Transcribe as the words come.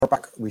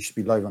back. We should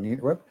be live on the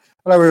interweb.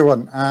 Hello,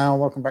 everyone.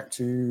 Welcome back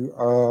to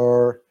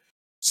our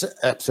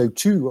episode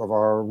 2 of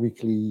our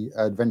weekly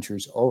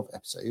Adventures of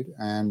episode.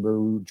 And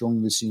we're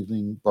joined this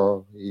evening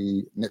by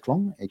Nick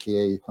Long,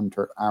 aka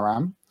Hunter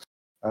Aram,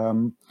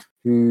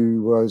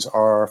 who was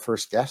our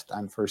first guest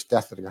and first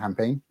death of the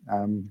campaign.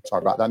 Sorry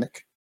about that,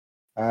 Nick.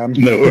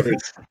 No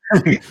worries.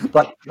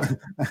 But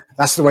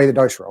that's the way the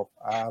dice roll.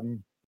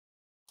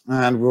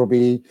 And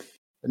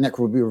Nick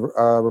will be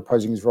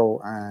reprising his role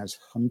as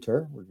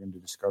Hunter. We're going to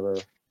discover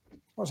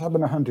what's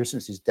happened to Hunter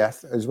since his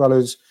death, as well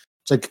as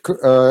take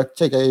a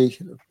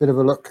bit of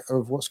a look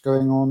of what's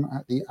going on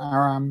at the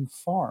Aram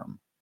farm.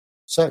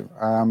 So,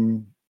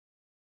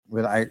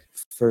 without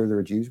further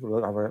ado,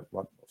 we'll have a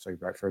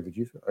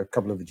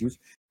couple of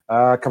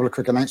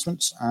quick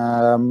announcements.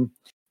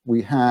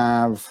 We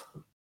have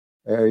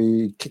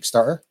a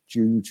Kickstarter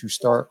due to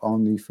start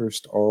on the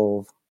 1st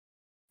of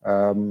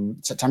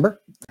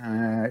September,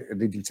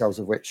 the details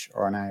of which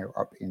are now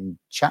up in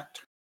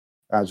chat,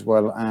 as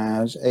well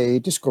as a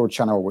Discord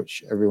channel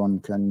which everyone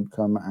can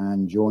come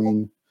and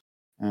join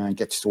and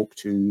get to talk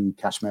to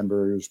cast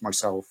members,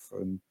 myself,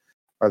 and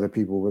other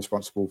people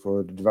responsible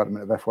for the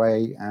development of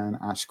FA, and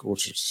ask all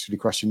sorts of silly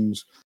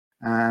questions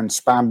and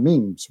spam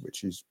memes,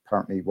 which is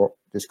apparently what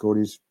Discord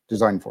is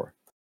designed for.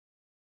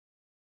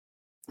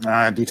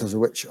 Details of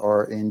which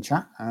are in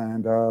chat,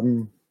 and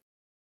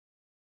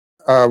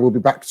we'll be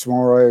back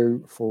tomorrow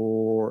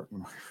for.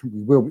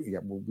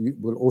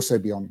 We'll also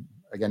be on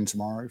again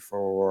tomorrow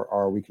for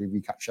our weekly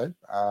recap show,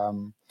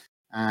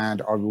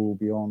 and I will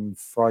be on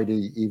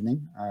Friday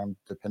evening,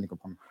 depending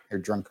upon how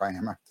drunk I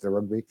am after the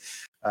rugby,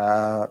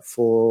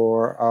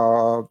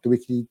 for the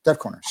weekly Dev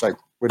Corner. So,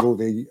 with all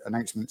the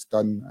announcements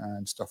done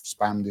and stuff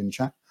spammed in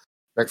chat,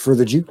 without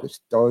further ado,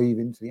 let's dive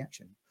into the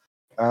action.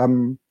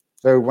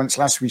 So, once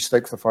last we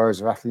stoked the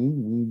fires of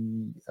Athleen,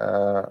 we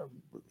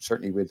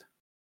certainly with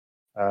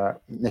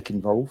Nick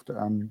involved.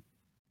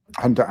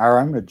 Hunter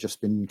Aram had just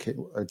been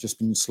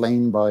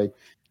slain by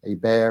a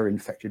bear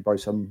infected by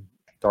some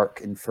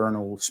dark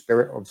infernal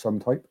spirit of some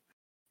type,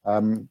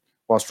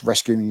 whilst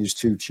rescuing his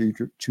two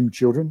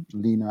children,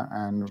 Lena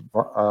and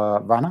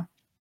Vanna.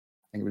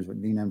 I think it was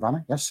Lena and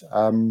Vanna, yes.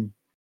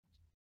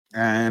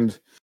 And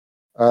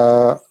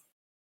our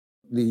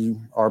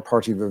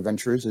party of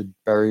adventurers had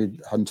buried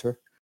Hunter.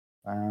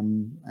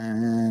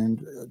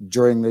 And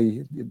during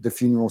the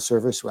funeral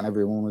service, when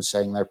everyone was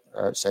saying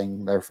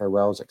their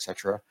farewells,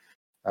 etc.,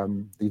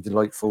 the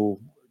delightful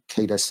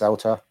Kada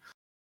Celta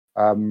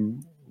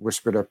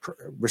whispered a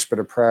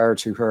prayer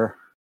to her.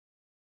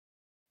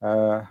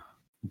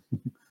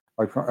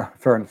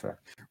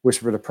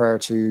 Whispered a prayer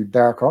to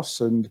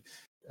Darkos and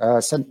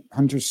sent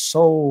Hunter's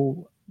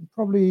soul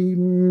probably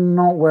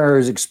not where he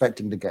was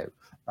expecting to go.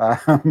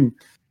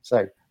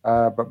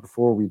 But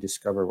before we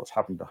discover what's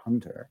happened to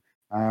Hunter,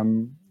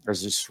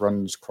 as this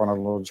runs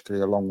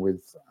chronologically along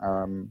with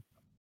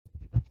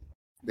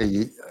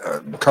the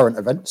current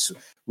events,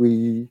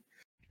 we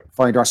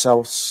find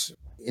ourselves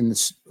in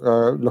this,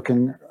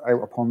 looking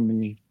out upon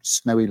the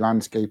snowy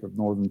landscape of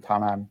northern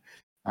Talan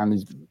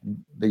and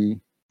the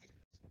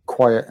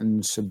quiet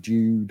and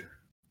subdued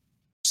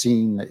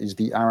scene that is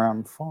the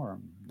Aram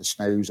farm. The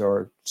snows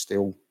are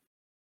still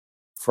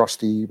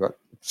frosty, but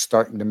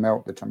starting to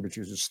melt. The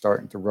temperatures are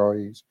starting to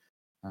rise.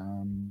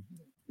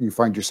 You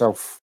find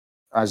yourself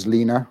as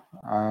Lena,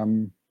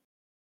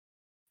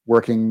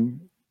 working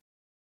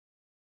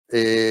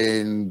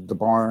in the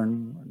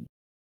barn,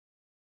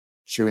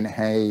 chewing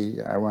hay,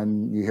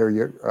 when you hear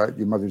your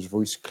mother's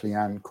voice,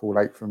 Cleanne, call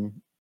out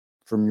from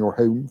your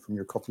home, from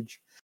your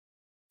cottage.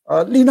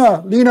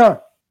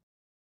 Lena!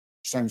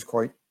 Sounds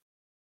quite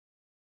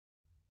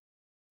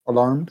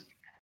alarmed.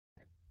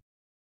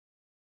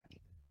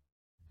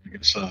 I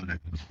guess I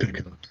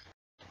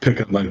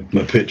pick up my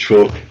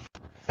pitchfork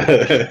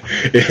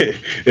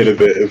in a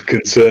bit of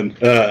concern,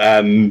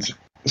 and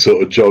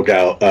sort of jog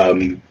out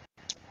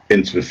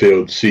into the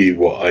field, see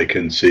what I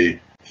can see,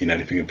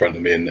 anything in front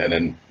of me, and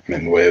then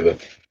make my way over.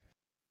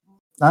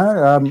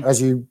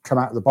 As you come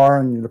out of the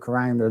barn, you look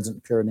around, there doesn't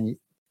appear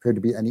to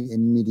be any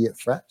immediate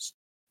threats.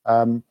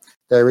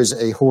 There is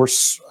a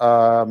horse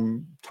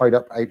tied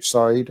up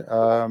outside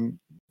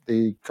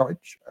the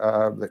cottage,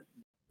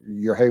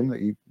 your home,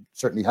 that you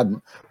certainly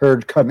hadn't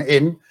heard come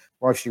in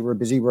whilst you were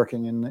busy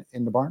working in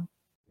the barn.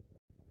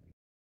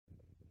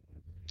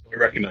 I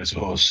recognise the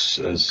horse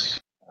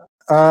as...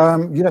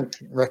 You don't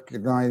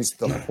recognise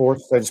the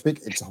horse, so to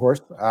speak. It's a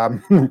horse.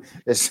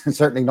 It's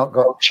certainly not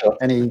got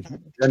any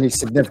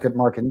significant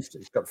markings.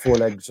 It's got 4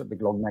 legs, a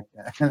big long neck,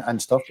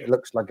 and stuff. It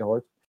looks like a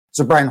horse. It's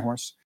a brown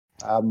horse.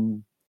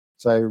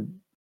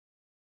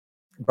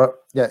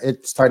 But yeah,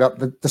 it's tied up.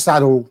 The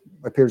saddle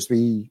appears to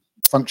be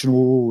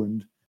functional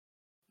and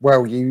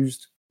well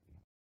used.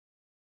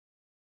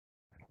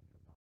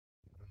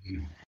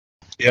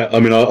 Yeah, I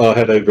mean, I'll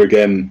head over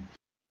again.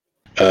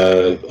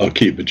 I'll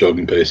keep the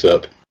jogging pace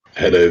up,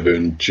 head over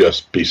and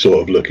just be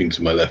sort of looking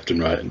to my left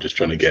and right and just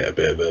trying to get a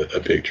bit of a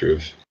picture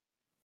of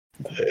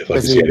if I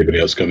can see anybody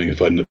else coming,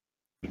 if I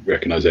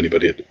recognise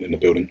anybody in the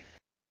building.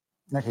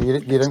 Okay,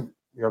 you don't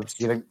you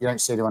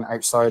don't see anyone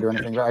outside or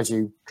anything, but as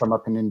you come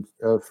up and in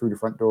through the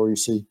front door, you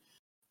see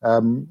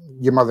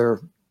your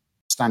mother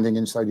standing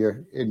inside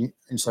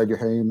your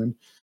home, and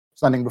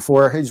standing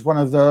before her is one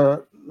of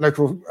the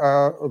local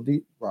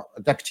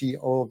a deputy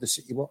of the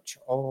City Watch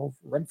of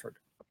Renford.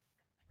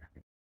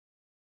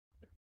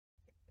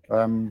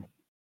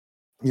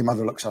 Your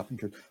mother looks up and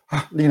goes,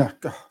 Lena,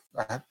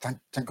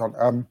 thank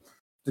God.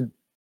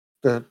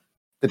 The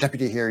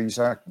deputy here, he's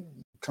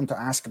come to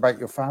ask about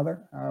your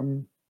father.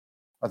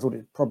 I thought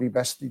it probably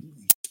best he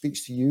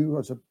speaks to you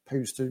as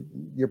opposed to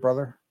your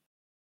brother.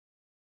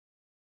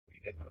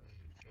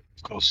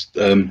 Of course.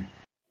 What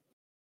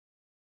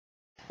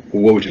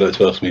would you like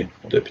to ask me,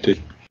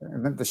 Deputy?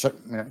 And then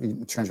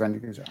he turns around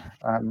and goes,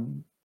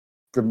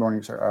 good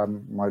morning, sir.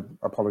 My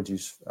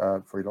apologies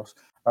for your loss.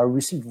 I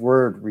received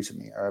word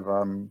recently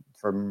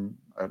from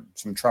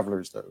some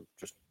travellers that have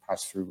just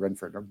passed through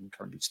Renford. I'm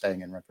currently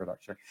staying in Renford,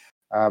 actually.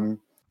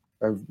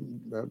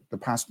 The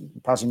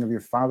passing of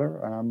your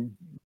father.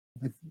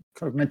 They've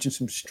kind of mentioned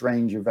some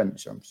strange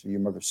events. So your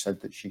mother said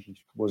that she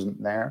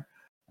wasn't there.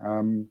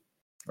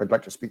 I'd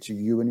like to speak to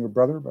you and your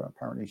brother, but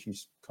apparently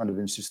she's kind of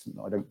insistent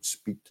that I don't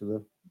speak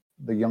to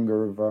the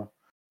younger of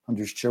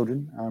Hunter's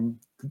children.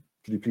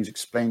 Could you please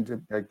explain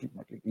to at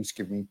least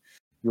give me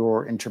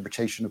your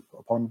interpretation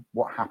upon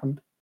what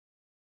happened?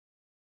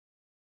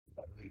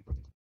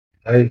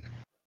 I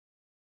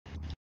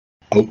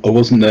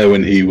wasn't there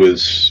when he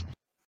was.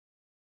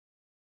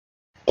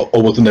 I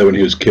wasn't there when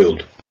he was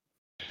killed.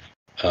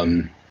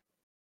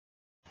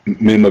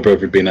 Me and my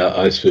brother had been out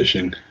ice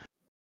fishing,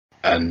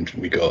 and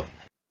we got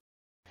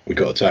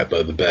attacked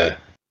by the bear.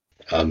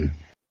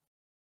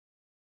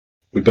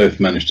 We both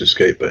managed to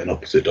escape, but in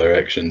opposite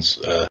directions.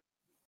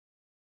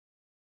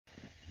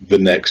 The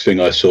next thing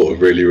I sort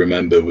of really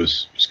remember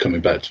was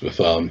coming back to the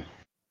farm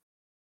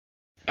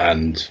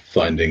and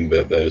finding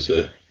that there's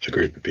a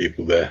group of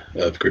people there,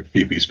 the group of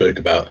people you spoke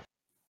about.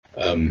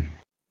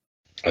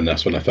 And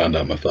that's when I found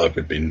out my father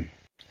had been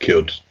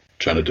killed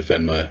trying to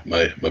defend my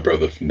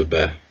brother from the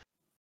bear.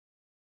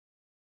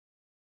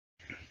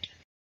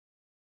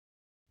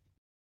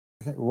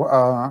 Okay,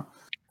 well,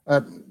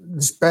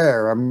 this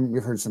bear,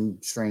 we've heard some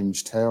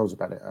strange tales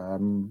about it.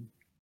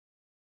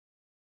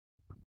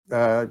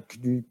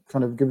 Could you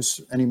kind of give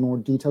us any more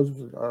details?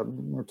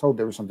 We're told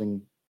there was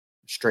something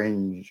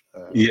strange.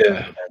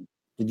 Yeah.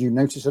 Did you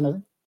notice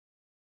anything?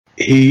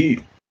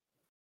 He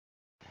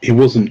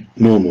wasn't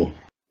normal.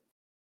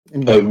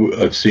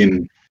 I've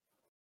seen,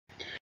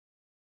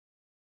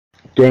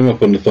 growing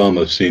up on the farm,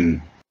 I've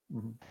seen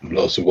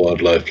lots of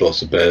wildlife,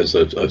 lots of bears.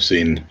 I've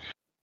seen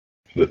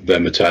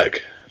them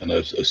attack, and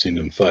I've seen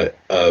them fight.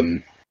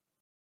 There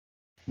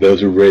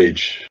was a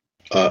rage.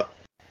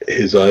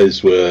 His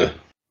eyes were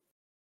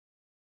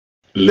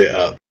lit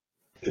up,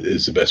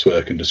 is the best way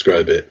I can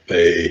describe it.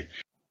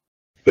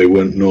 They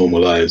weren't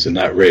normal eyes, and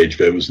that rage,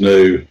 there was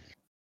no.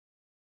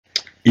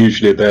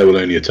 Usually a bear will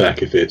only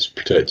attack if it's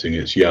protecting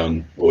its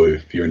young or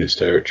if you're in its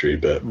territory,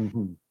 but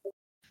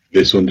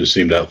this one just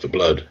seemed out for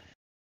blood.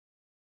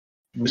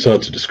 It's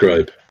hard to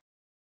describe.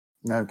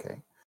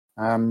 Okay.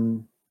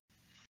 And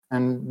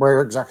where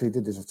exactly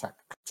did this attack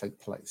take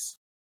place?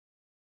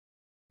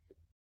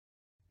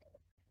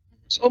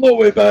 So on my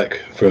way back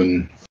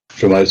from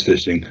ice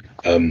fishing,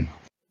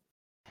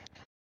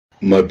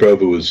 my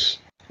brother was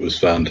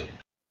found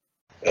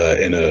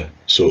in a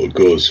sort of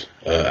gorse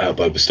out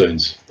by the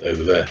stones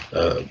over there.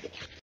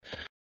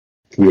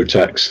 We were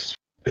attacked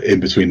in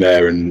between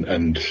there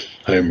and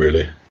home,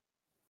 really.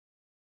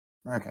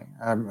 Okay.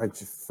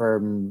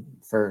 For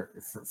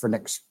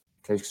next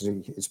case,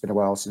 because it's been a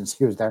while since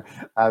he was there,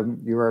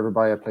 you were over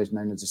by a place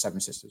known as the Seven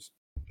Sisters.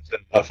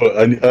 I thought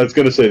I was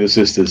going to say the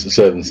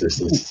Seven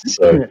Sisters.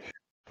 So.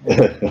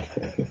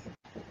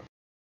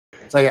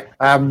 So yeah,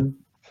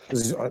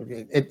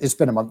 it's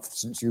been a month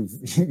since you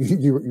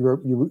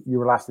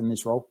were last in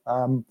this role.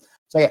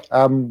 So yeah,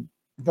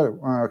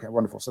 okay,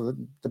 wonderful. So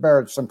the bear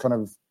had some kind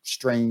of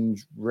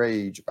strange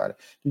rage about it.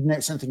 Did you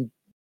notice something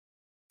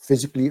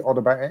physically odd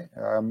about it?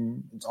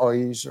 Its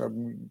eyes.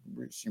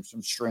 We've seen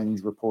some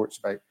strange reports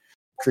about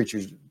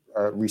creatures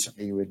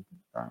recently with,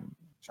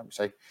 shall we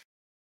say,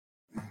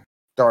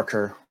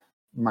 darker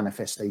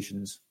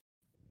manifestations.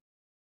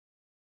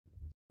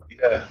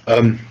 Yeah.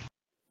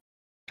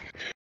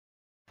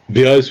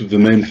 The eyes were the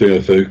main thing I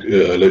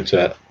looked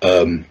at.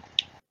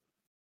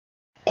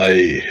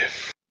 I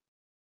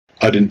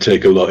didn't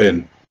take a lot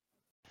in.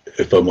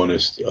 If I'm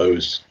honest, I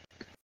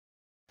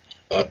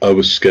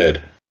was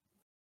scared.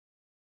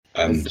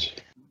 And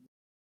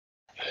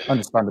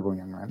understandable,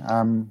 young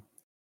man.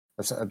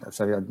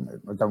 Sorry, I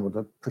don't want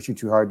to push you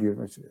too hard.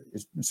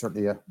 It's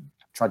certainly a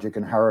tragic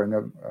and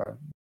harrowing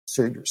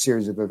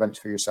series of events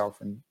for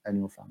yourself and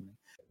your family.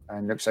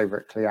 And looks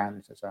over at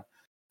Cleanne.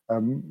 I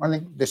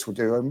think this will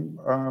do.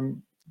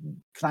 Can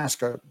I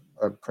ask a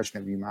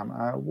question of you, ma'am?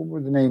 What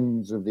were the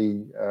names of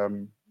the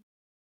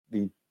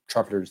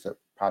travellers that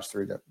passed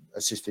through that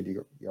assisted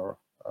your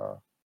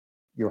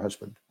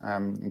husband?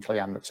 And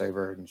Cleanne looks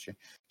over and she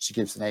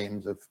gives the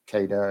names of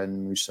Kada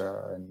and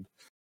Musa and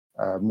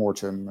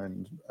Mortem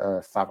and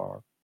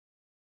Thavar.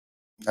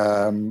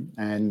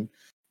 And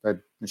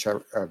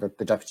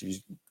the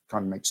deputy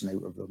kind of makes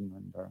note of them,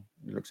 and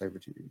he looks over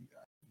to you.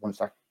 Once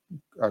that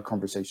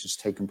conversation's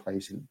taken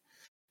place,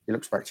 he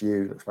looks back to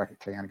you, looks back at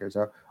Cleanne, and goes,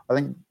 I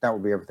think that will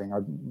be everything. I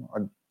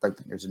don't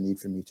think there's a need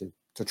for me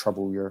to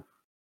trouble your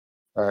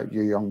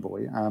young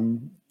boy.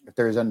 If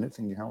there is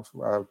anything else,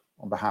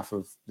 on behalf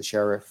of the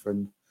sheriff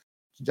and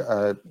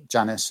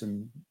Janice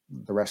and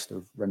the rest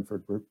of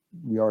Renford,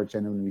 we are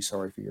genuinely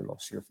sorry for your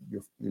loss.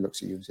 He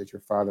looks at you and says,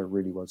 your father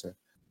really was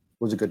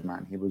a good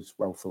man. He was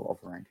well thought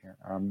of around here.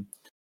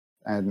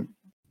 And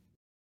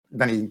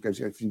then he goes,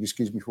 if you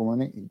excuse me for a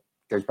minute, he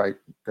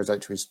goes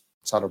out to his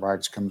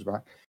saddlebags, comes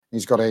back.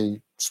 He's got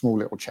a small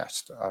little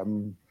chest,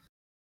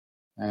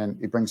 and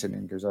he brings it in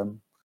and goes,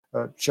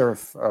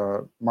 Sheriff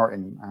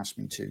Martin asked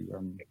me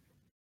to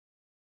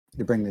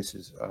bring this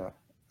as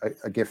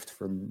a gift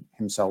from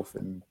himself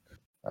and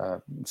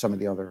some of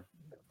the other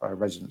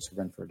residents of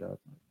Renford,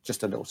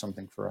 just a little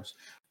something for us.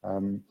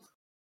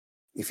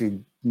 If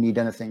you need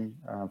anything,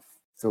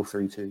 feel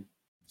free to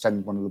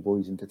send one of the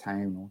boys into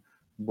town,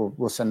 or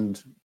we'll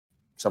send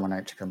someone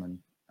out to come and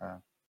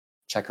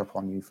check up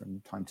on you from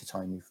time to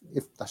time,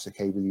 if that's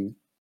okay with you.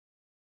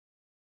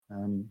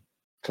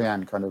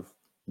 Cleanne kind of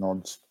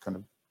nods, kind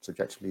of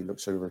subjectively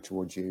looks over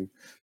towards you,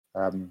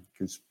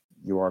 because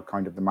you are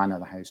kind of the man of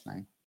the house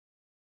now.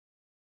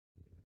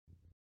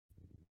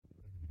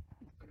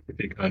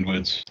 Pretty kind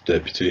words,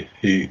 Deputy.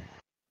 He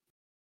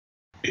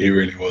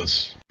really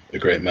was a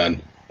great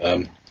man.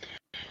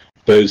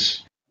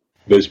 Those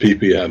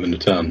people you have in the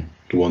town,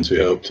 the ones who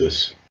helped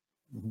us,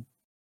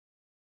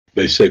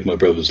 they saved my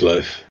brother's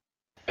life,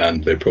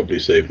 and they probably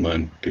saved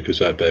mine, because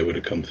that bear would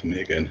have come for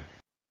me again.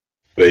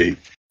 They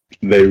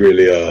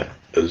really are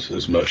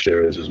as much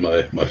heroes as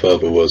my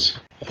father was.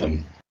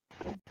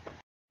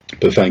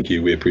 But thank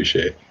you, we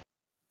appreciate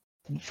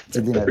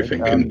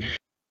everything.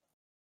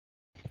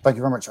 Thank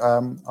you very much.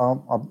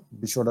 I'll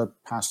be sure to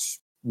pass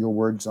your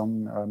words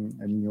on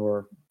in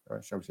your,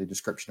 shall we say,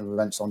 description of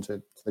events on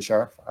to the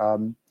sheriff.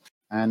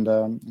 And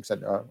like I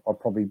said, I'll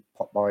probably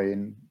pop by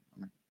in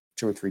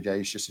 2 or 3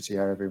 days just to see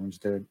how everyone's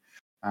doing.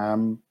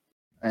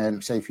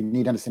 And say if you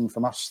need anything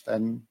from us,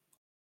 then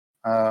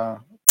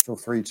feel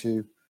free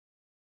to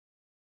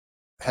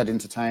head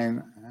into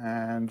town,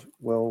 and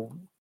we'll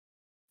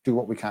do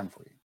what we can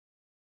for you.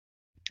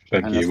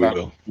 Thank you. We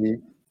will.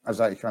 As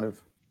that kind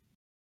of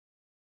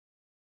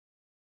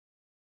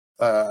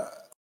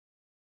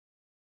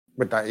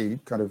with that, he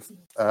kind of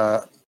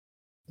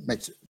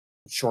makes a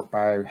short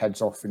bow,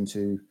 heads off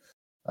into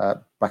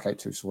back out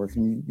to his work,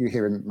 and you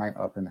hear him mount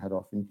up and head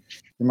off. And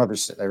your mother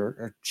sit there,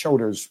 her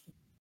shoulders.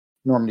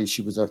 Normally,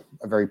 she was a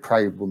very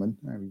proud woman.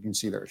 You can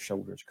see that her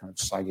shoulders kind of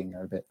sagging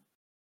a bit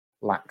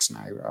lax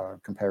now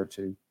compared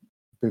to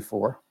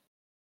before.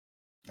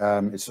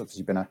 It's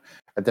obviously been a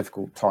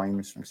difficult time.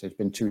 Like I say, it's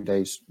been 2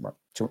 days,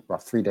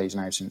 3 days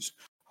now since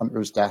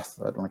Hunter's death.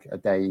 Like a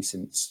day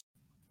since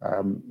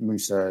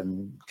Musa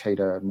and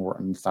Kada,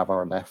 Morton, and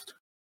Thavar left.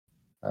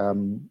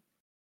 And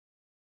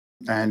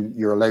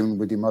you're alone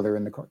with your mother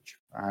in the cottage.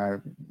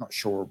 Not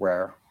sure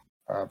where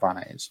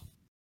Vanna is.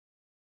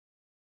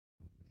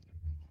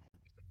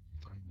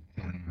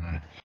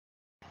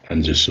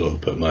 And just sort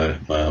of put my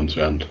arms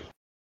around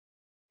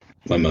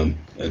my mum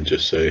and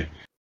just say,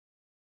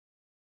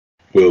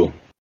 we'll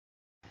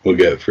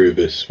get through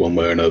this one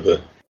way or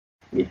another.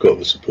 We've got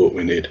the support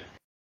we need,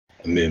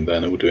 and me and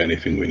Vanna will do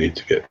anything we need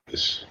to get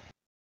this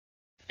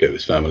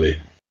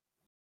family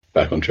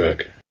back on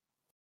track.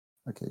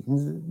 Okay,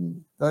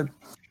 that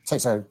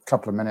takes a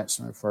couple of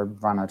minutes for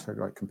Vanna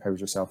to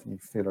compose herself, and you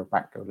feel her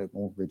back go a little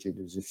more rigid,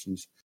 as if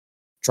she's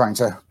trying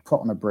to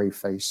put on a brave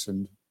face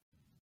and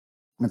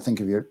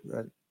think of you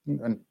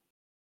and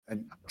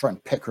try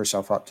and pick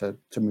herself up to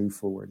move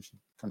forward. She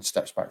kind of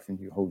steps back from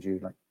you, holds you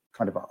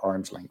kind of at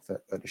arm's length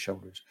at the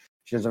shoulders.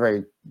 She has a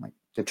very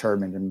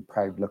determined and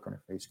proud look on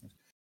her face.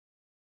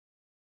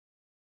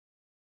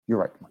 You're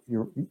right.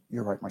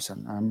 You're right, my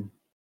son.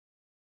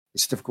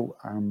 It's difficult.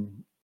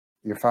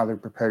 Your father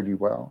prepared you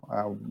well,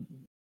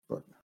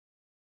 but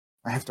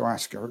I have to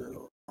ask: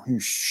 are you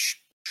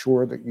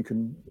sure that you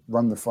can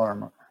run the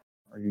farm?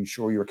 Are you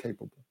sure you're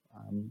capable?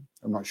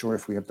 I'm not sure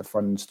if we have the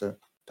funds to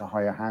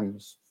hire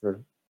hands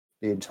for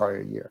the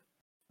entire year.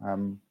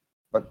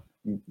 But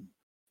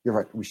you're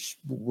right.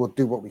 We'll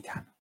do what we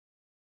can.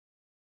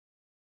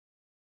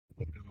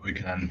 We'll do what we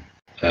can,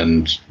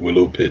 and we'll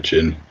all pitch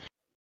in.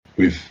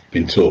 We've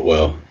been taught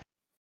well,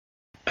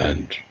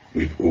 and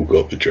we've all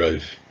got the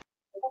drive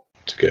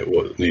to get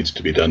what needs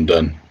to be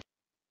done.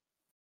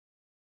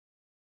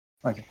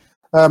 Okay.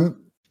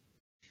 From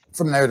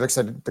there, like I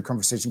said, the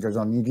conversation goes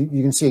on.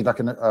 You can see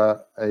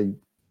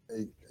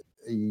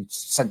a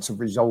sense of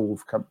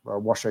resolve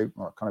wash out,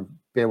 or kind of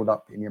build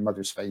up in your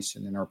mother's face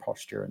and in her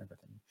posture and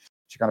everything.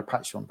 She kind of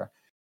pats you on the back.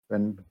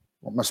 Then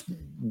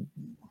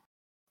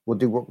we'll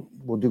do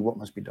what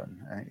must be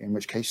done. In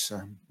which case,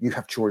 you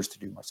have chores to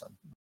do, my son.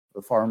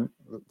 The farm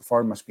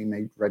must be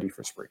made ready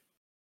for spring.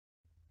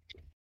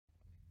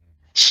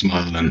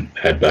 Smile and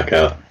head back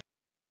out.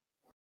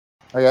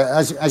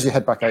 As you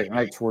head back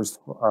out towards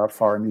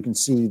farm, you can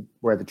see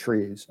where the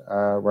tree is,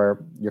 where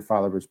your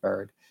father was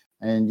buried,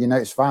 and you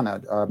notice Vanna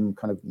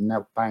kind of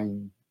knelt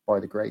down by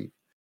the grave.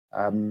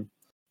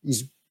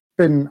 He's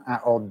been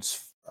at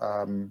odds,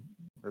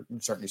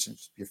 certainly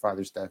since your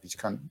father's death. He's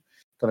kind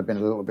of been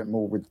a little bit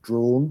more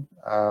withdrawn.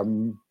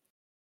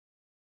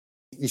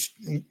 He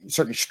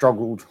certainly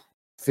struggled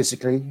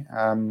physically.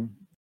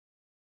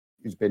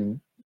 He's been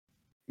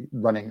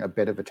running a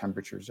bit of a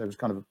temperature, so it was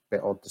kind of a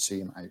bit odd to see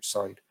him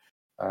outside.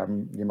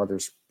 Your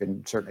mother's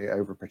been certainly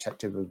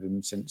overprotective of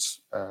him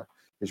since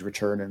his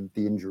return and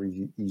the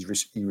injury he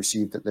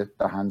received at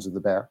the hands of the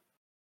bear.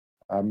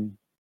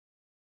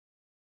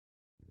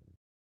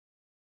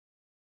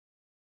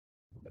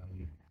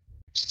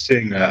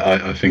 Seeing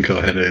that, I think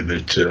I'll head over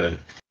to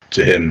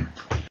him,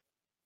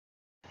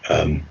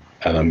 and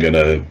I'm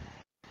gonna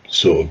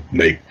sort of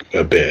make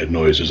a bit of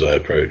noise as I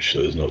approach, so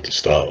as not to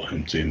startle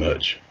him too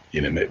much.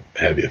 Make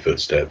heavier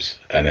footsteps,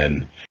 and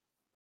then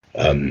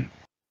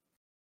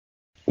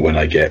when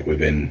I get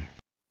within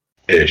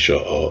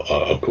earshot,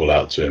 I'll call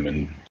out to him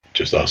and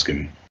just ask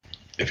him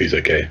if he's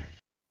okay.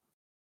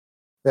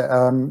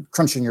 Yeah,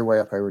 crunching your way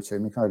up over to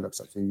him, he kind of looks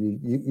up to you.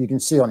 You can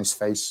see on his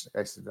face,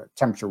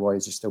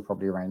 temperature-wise, he's still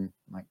probably around,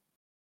 like,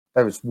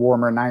 it was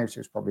warmer now, so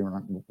it's probably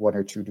around 1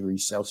 or 2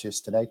 degrees Celsius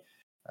today.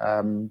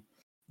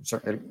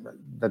 Certainly,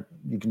 that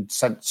you can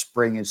sense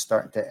spring is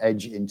starting to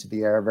edge into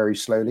the air very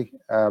slowly.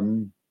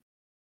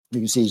 You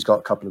can see he's got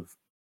a couple of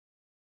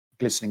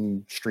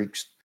glistening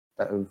streaks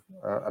that have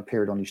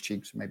appeared on his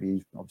cheeks. Maybe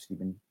he's obviously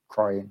been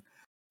crying.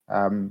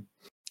 And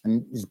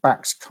his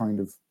back's kind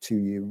of to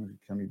you. He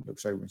kind of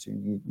looks over to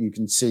you. You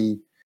can see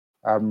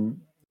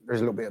there's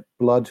a little bit of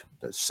blood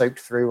that's soaked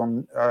through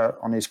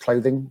on his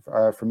clothing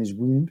from his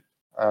wound.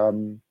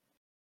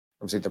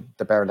 Obviously,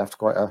 the bear left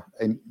quite a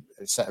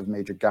set of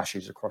major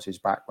gashes across his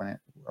back when it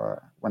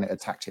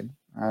attacked him.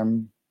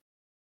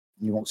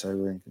 He walks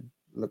over and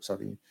looks at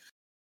you.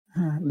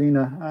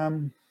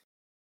 Lena,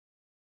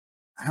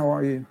 how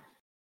are you?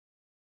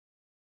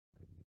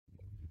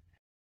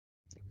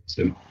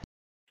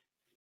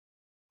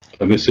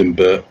 I miss him,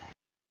 but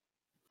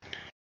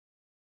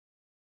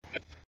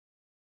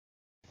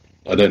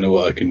I don't know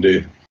what I can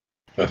do.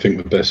 I think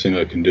the best thing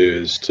I can do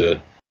is to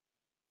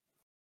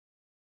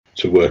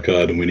work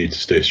hard, and we need to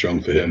stay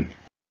strong for him.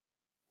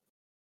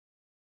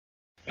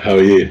 How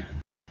are you?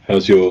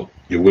 How's your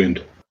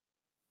wound?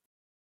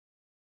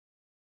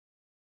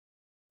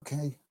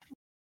 Okay.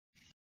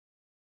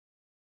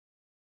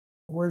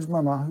 Where's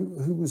Mama?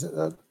 Who was it?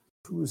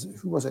 Who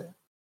was it?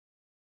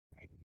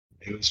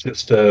 It was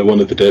just one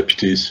of the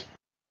deputies.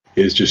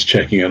 He was just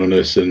checking in on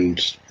us, and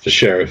the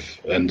sheriff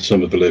and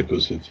some of the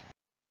locals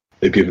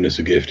they've given us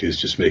a gift. He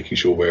was just making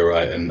sure we're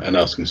right and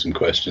asking some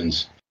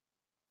questions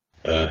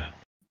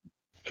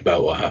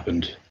about what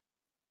happened.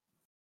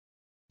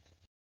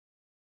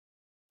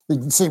 You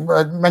can see,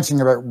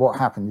 mentioning about what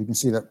happened, you can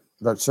see that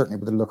certainly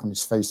with the look on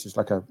his face, there's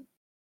like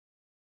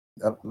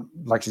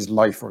his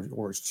life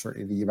or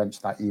certainly the events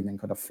that evening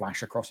kind of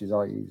flash across his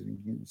eyes, and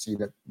you can see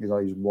that his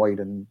eyes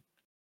widen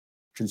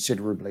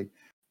considerably,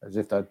 as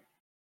if that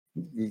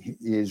he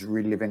is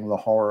reliving the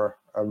horror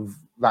of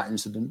that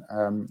incident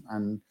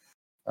and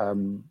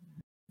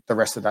the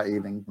rest of that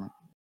evening,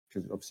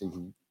 because obviously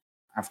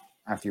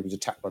after he was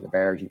attacked by the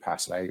bear, he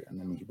passed out, and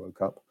then he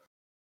woke up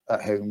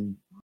at home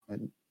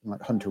and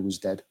like Hunter was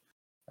dead,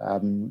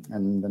 and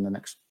then the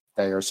next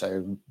day or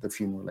so, the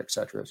funeral,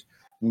 etc.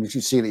 And you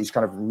can see that he's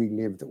kind of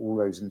relived all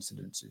those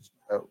incidences,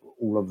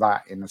 all of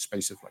that in a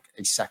space of like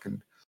a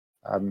second.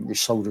 His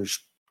shoulders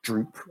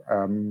droop.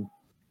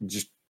 He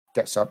just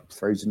gets up,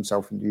 throws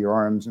himself into your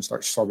arms, and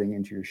starts sobbing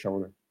into your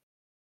shoulder.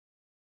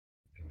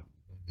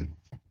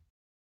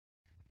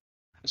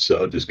 So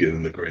I'll just give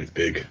him a great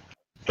big.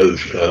 I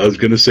was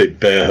going to say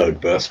bear hug,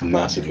 but that's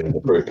massively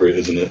inappropriate,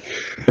 isn't it?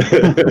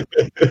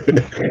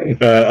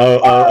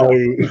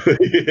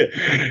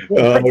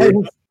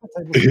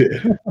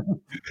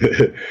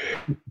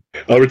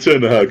 I'll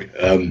return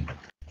the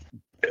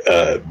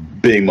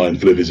hug, being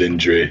mindful of his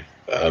injury,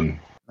 and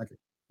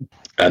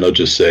I'll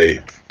just say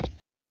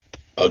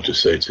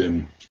to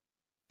him,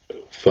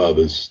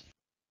 Father's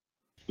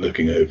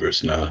looking over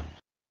us now.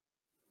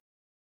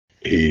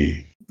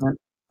 He's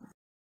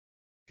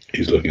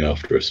looking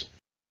after us.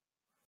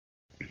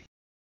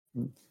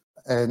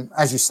 And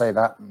as you say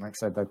that, like I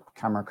said, the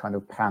camera kind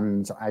of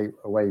pans out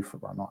away from,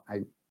 well, not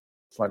out,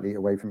 slightly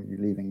away from you,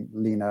 leaving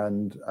Lena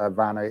and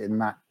Vanna in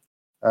that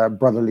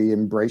brotherly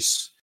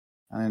embrace,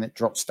 and then it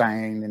drops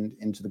down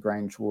into the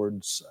ground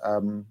towards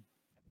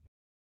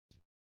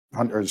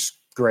Hunter's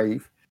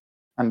grave,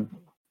 and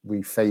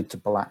we fade to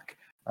black.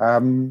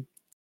 The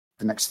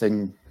next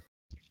scene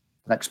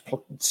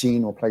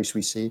or place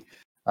we see,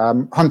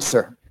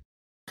 Hunter.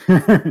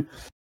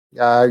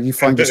 You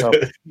find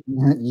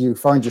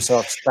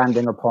yourself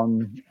standing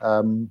upon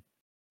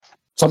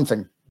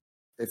something.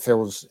 It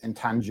feels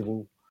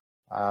intangible.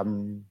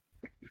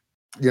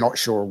 You're not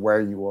sure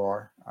where you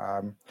are.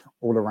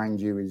 All around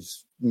you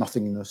is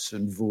nothingness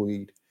and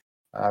void,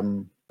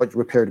 but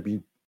you appear to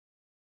be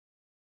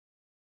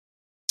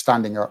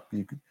standing up,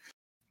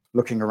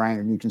 looking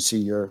around, you can see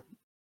your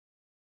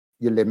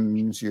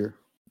limbs, your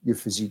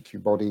physique,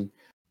 your body,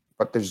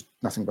 but there's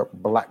nothing but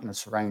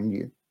blackness around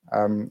you.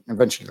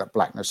 Eventually, that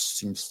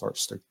blackness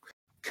starts to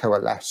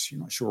coalesce.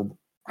 You're not sure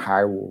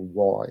how or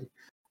why,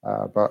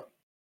 but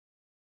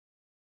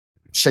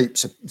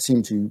shapes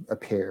seem to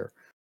appear.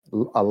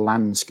 A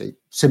landscape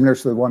similar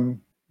to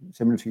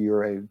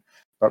your own,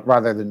 but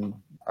rather than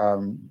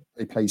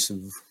a place of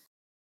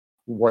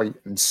white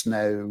and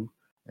snow,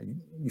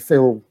 you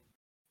feel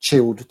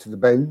chilled to the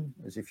bone,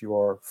 as if you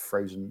are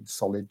frozen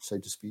solid, so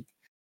to speak.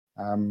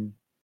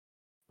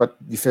 But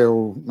you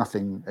feel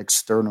nothing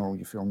external.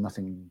 You feel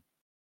nothing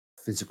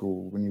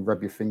physical. When you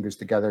rub your fingers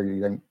together,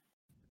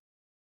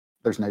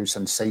 there's no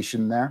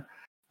sensation there.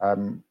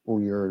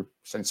 All your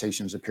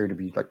sensations appear to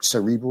be like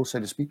cerebral, so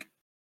to speak.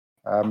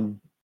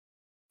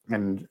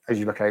 And as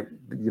you look out,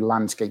 your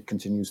landscape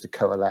continues to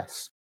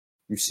coalesce.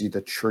 You see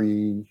the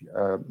tree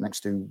next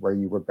to where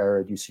you were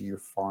buried. You see your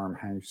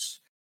farmhouse,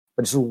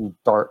 but it's all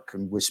dark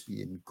and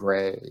wispy and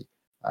grey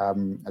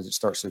as it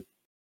starts to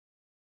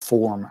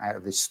form out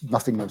of this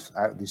nothingness,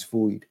 out of this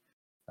void.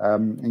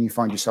 And you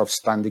find yourself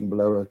standing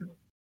below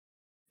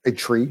a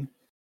tree,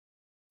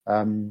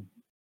 looking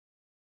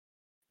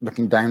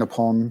down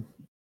upon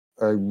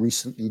a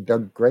recently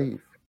dug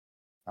grave.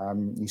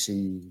 You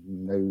see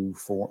no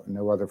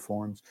other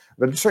forms,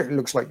 but it certainly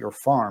looks like your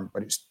farm,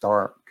 but it's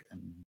dark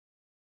and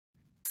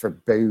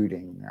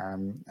foreboding.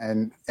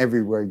 And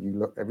everywhere you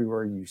look,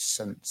 everywhere you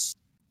sense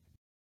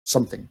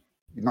something.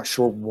 You're not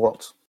sure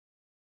what,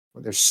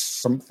 but there's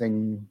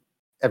something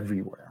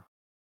everywhere,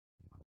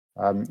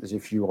 as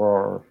if you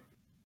are,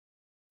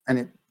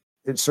 and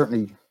it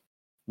certainly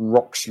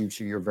rocks you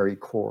to your very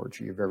core,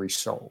 to your very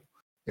soul.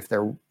 If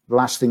the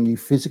last thing you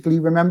physically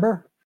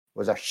remember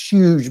was a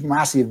huge,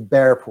 massive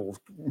bear paw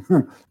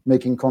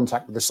making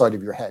contact with the side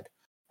of your head,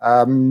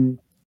 then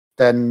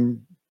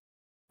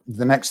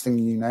the next thing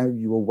you know,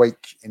 you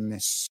awake in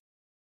this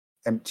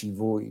empty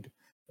void,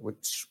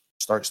 which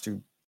starts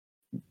to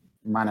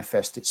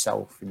manifest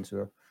itself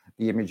into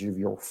the image of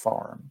your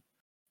farm,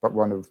 but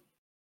one of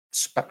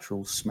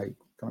spectral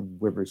smoke, kind of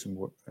quivers and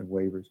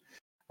wavers.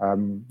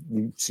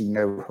 You see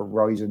no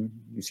horizon.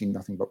 You see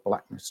nothing but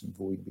blackness and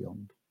void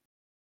beyond.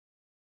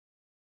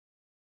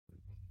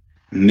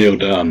 Kneel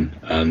down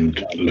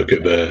and look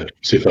at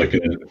see if I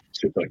can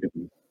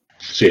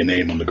see a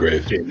name on the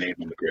grave.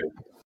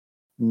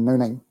 No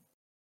name.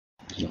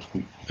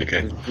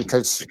 Okay.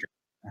 Because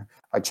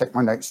I checked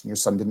my notes and your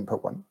son didn't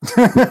put one.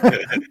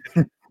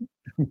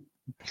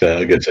 So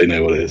I guess I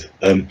know what it is.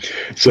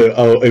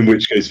 So in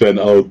which case then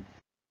I'll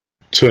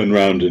turn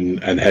around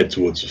and head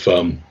towards the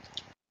farm.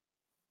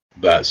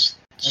 That's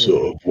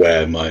sort of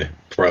where my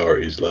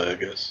priorities lie, I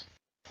guess.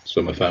 That's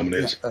where my family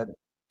is.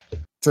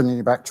 Turning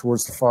you back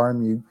towards the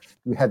farm, you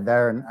head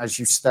there, and as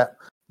you step,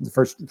 your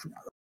first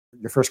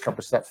couple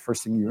of steps,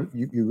 first thing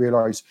you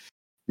realize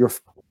your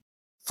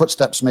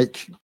footsteps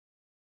make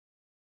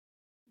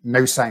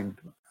no sound.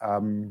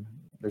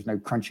 There's no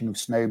crunching of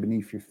snow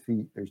beneath your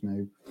feet. There's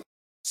no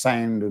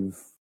sound of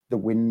the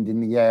wind in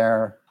the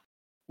air.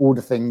 All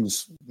the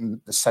things,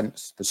 the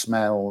scents, the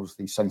smells,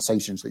 the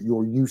sensations that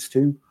you're used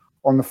to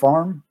on the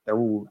farm, they're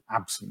all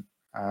absent.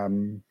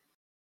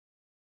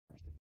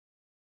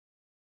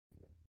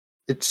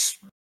 It's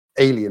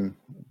alien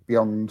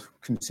beyond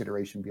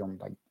consideration, beyond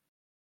light.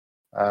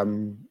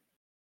 And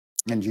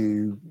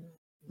you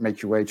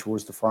make your way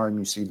towards the farm.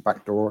 You see the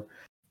back door.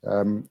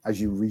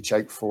 As you reach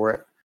out for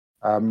it,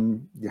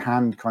 your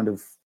hand kind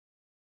of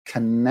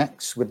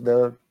connects with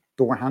the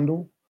door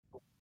handle,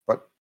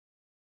 but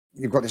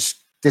you've got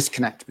this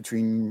disconnect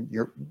between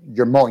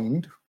your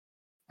mind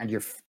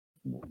and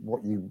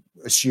what you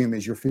assume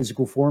is your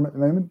physical form at the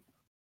moment.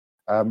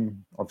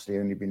 Obviously,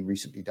 only been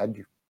recently dead.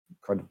 You've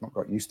kind of not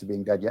got used to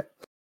being dead yet.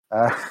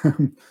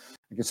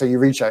 So you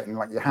reach out and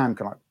like your hand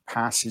kind of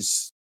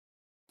passes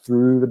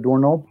through the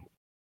doorknob,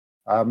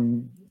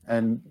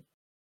 and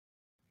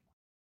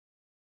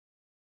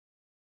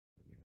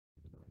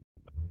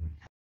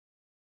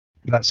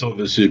that's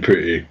obviously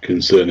pretty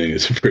concerning.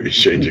 It's a pretty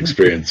strange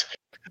experience.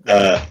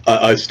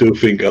 I still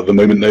think at the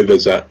moment, though,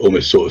 there's that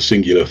almost sort of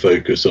singular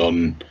focus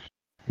on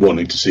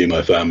wanting to see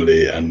my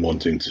family and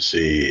wanting to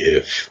see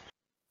if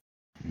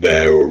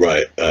they're all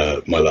right.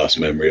 My last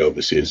memory,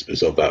 obviously,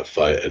 is of that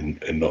fight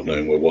and not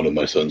knowing where one of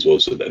my sons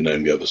was, and then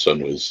knowing the other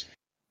son was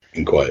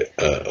in quite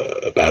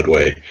a bad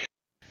way.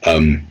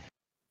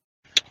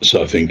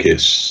 So I think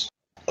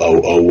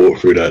I'll walk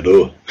through that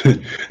door.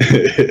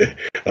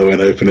 I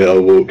won't open it.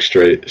 I'll walk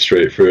straight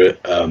through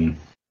it,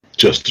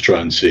 just to try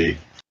and see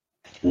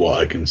what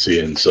I can see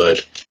inside.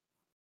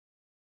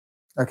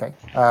 Okay.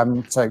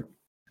 So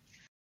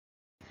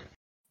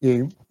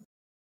can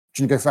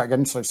you go for that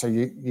again? So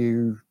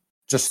you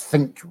just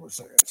think.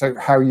 So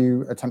how are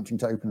you attempting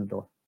to open the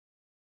door?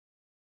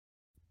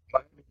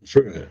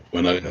 Through it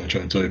when I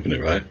try to open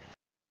it, right?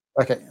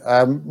 Okay.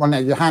 Well, no,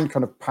 your hand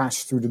kind of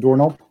passed through the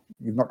doorknob.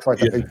 You've not tried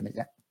to open it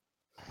yet.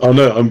 Oh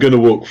no, I'm going to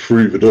walk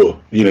through the door.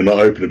 Not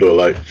open the door,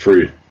 like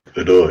through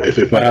the door.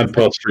 If my hand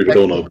passed through the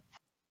doorknob.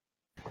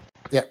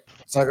 Yeah.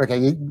 So okay,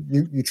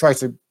 you try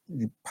to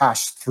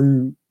pass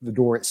through the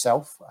door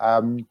itself,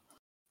 and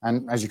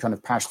as you kind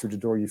of pass through the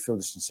door, you feel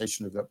the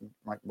sensation of that,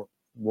 like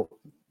what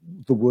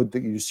the wood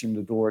that you assume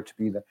the door to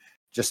be there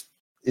just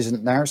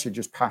isn't there. So you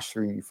just pass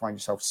through, and you find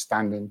yourself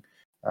standing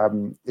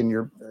in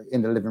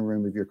the living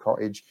room of your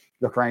cottage.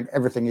 Look around,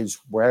 everything is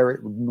where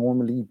it would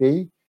normally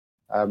be.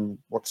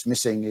 What's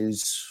missing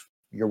is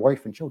your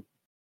wife and children.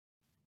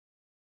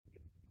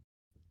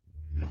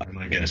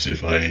 I guess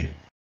if I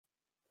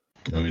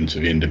go into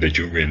the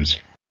individual rooms,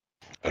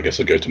 I guess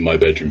I'll go to my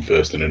bedroom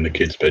first and then the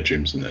kids'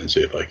 bedrooms and then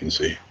see if I can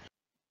see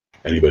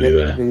anybody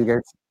there.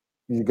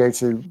 You go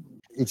to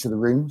each of the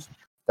rooms.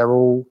 They're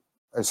all,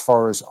 as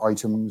far as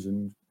items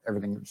and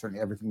everything,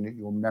 certainly everything that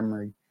your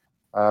memory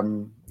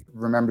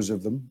remembers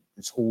of them,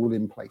 it's all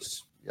in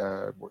place.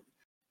 The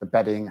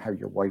bedding, how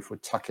your wife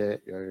would tuck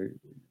it,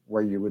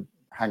 where you would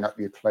hang up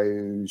your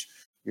clothes,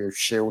 your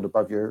shield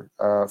above your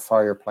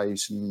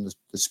fireplace, and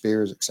the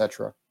spears,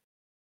 etc.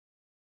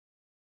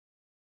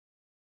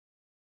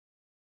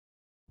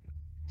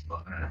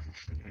 I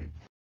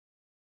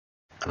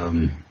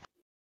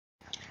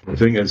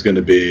think there's going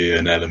to be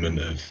an element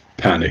of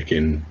panic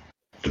in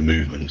the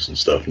movements and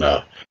stuff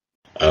now.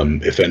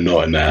 If they're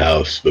not in their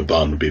house, the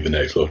barn would be the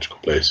next logical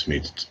place for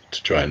me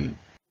to try and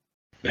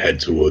head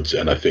towards.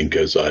 And I think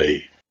as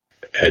I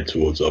head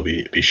towards, I'll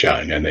be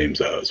shouting their names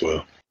out as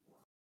well.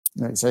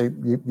 So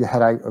you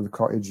head out of the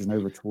cottage and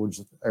over towards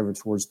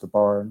the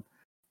barn.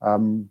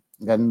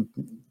 Then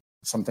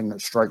something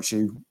that strikes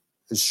you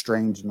as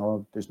strange and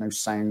odd. There's no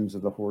sounds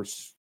of the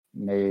horse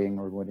neighing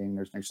or whinnying.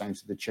 There's no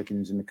sounds of the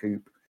chickens in the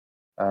coop.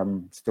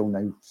 Still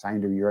no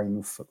sound of your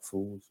own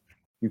footfalls.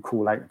 You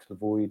call out into the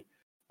void.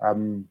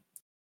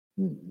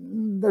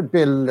 There'd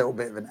be a little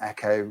bit of an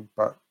echo,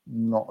 but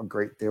not a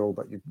great deal.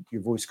 But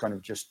your voice kind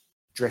of just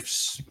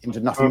drifts into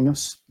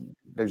nothingness.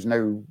 There's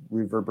no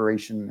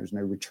reverberation. There's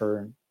no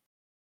return.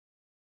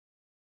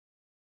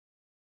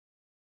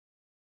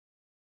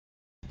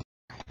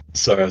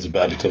 Sorry, I was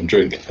about to come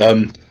drink.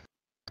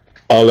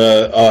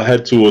 I'll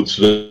head towards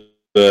the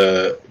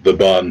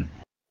barn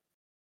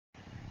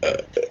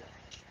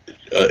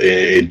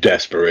in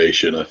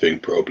desperation. I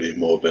think probably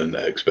more than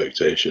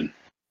expectation,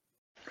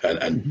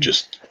 and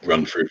just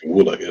run through the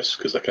wall, I guess,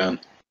 because I can.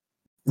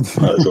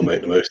 Might as well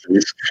make the most of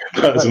these.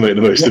 Might as well make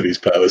the most of these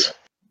powers.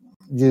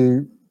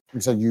 You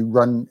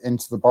run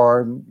into the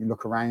barn. You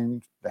look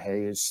around. The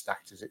hay is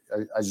stacked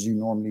as you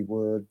normally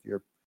would.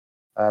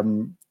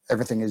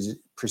 Everything is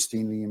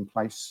pristinely in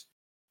place.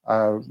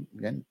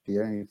 Again, the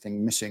only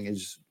thing missing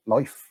is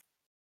life,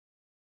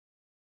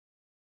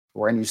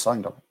 or any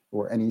sign of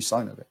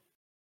it,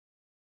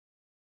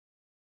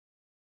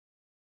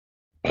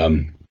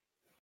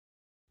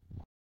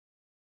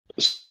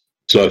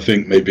 So I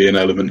think maybe an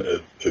element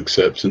of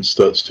acceptance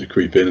starts to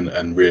creep in,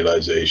 and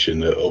realization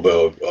that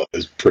although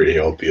it's pretty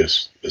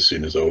obvious as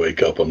soon as I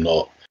wake up, I'm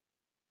not.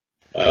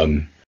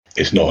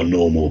 It's not a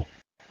normal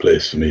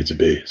place for me to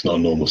be. It's not a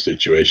normal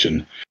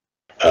situation.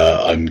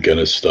 I'm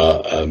gonna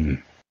start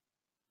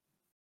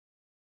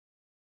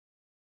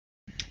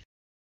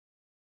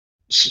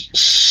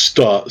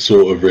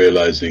sort of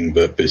realizing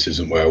that this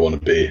isn't where I want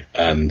to be,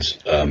 and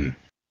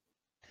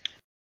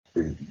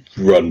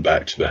run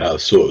back to the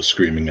house, sort of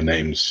screaming the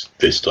names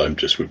this time,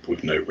 just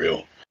with no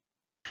real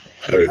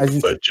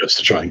hope, but just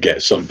to try and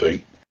get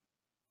something.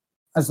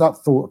 As that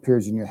thought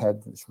appears in your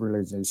head, this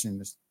realization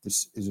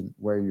this isn't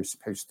where you're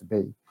supposed to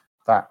be,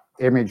 that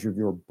image of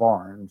your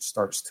barn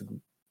starts to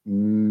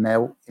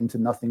melt into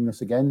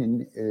nothingness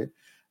again,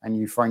 and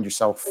you find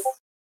yourself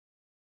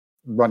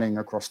running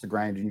across the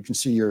ground, and you can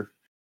see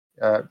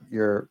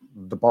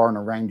the barn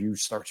around you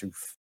start to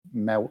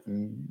melt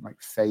and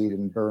like fade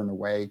and burn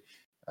away,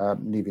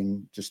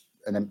 leaving just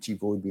an empty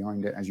void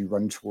behind it as you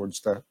run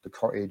towards the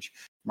cottage.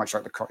 Much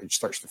like the cottage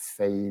starts to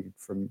fade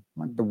from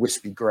like the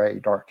wispy grey,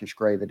 darkish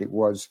grey that it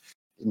was,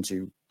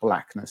 into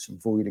blackness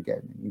and void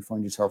again, and you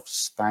find yourself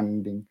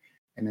standing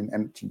in an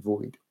empty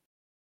void.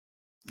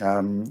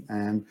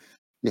 And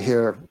you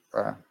hear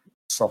a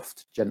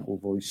soft, gentle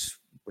voice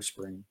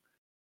whispering.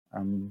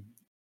 I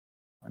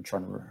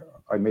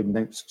made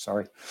notes,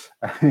 sorry.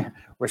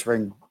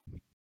 Whispering,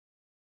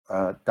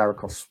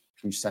 Darikos,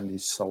 please send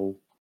his soul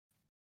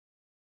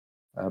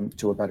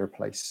to a better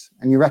place.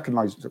 And you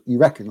recognize the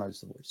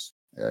voice.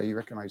 You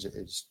recognize it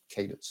as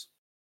Cadus,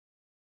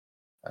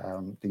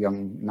 the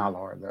young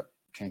Nalar that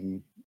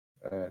came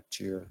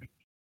to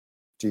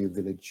your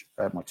village,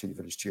 not to your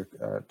village, to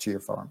your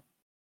farm.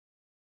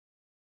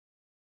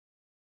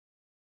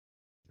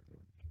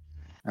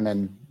 And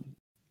then,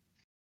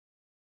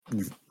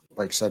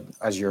 like I said,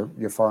 as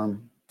your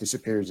farm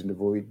disappears in the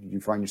void, you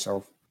find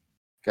yourself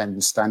again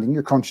standing.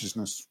 Your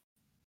consciousness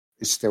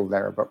is still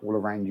there, but all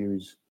around you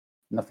is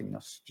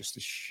nothingness, just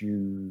this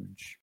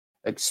huge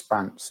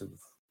expanse of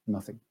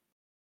nothing.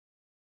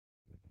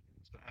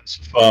 As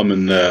the farm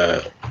and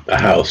the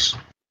house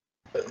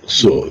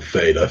sort of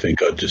fade, I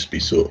think I'd just be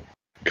sort of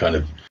kind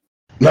of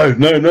no,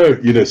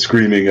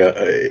 screaming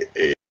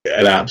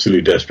an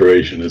absolute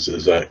desperation as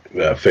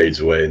that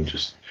fades away, and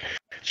just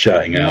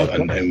shouting out.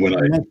 And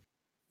when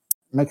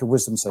make a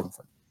wisdom saving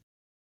throw.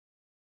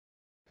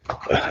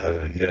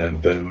 Yeah,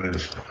 bear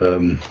with.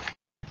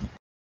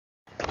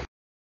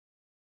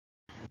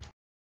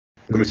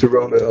 Let me to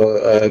roll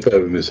it. Bear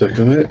with me a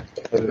second, mate.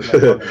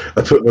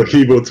 I put my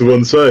keyboard to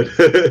one side.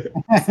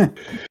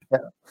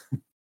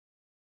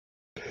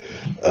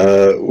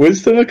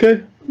 Wisdom,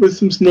 okay.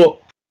 Wisdom's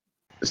not.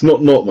 It's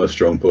not my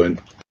strong point.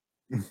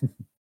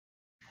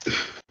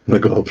 I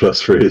got a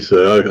 +3,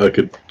 so I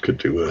could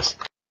do worse.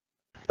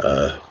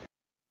 I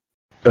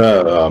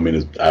mean,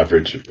 it's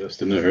average at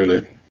best, isn't it?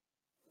 Really.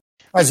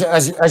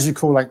 As you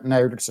call out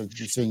now, because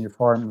you're seeing your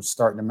farm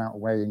starting to melt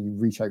away, and you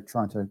reach out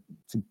trying to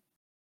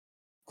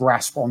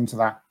grasp onto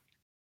that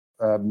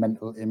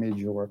mental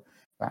image or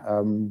that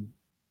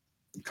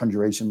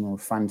conjuration or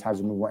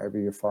phantasm or whatever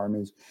your farm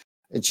is,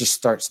 it just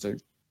starts to,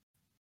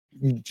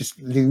 you just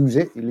lose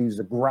it. You lose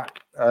the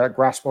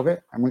grasp of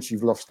it, and once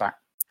you've lost that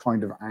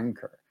kind of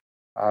anchor,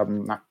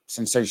 that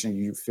sensation of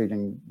you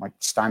feeling like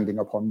standing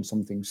upon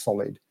something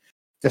solid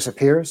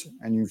disappears,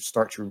 and you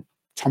start to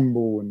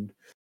tumble and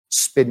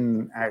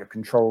spin out of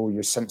control.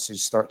 Your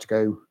senses start to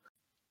go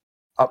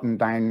up and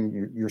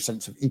down. Your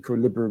sense of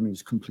equilibrium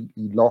is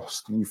completely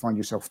lost, and you find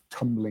yourself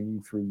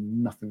tumbling through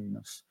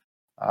nothingness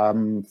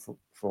for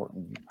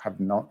have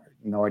no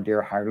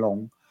idea how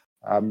long.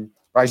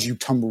 But as you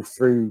tumble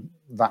through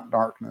that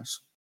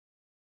darkness,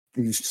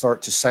 you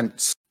start to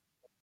sense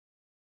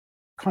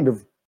kind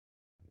of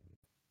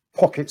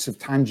pockets of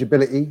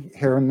tangibility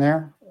here and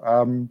there.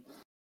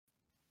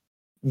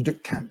 You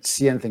can't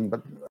see anything,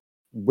 but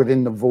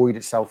within the void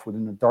itself,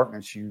 within the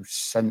darkness, you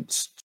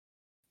sense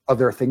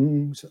other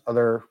things,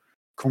 other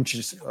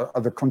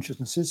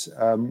consciousnesses,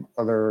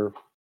 other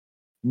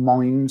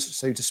minds,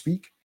 so to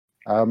speak.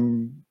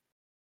 And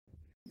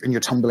you're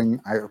tumbling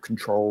out of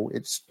control.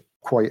 It's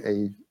quite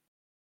a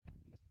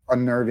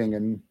unnerving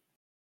and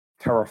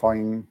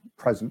terrifying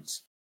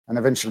presence. And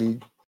eventually,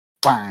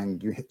 bang,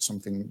 you hit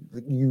something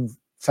that you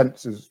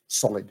sense as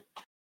solid,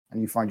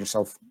 and you find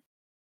yourself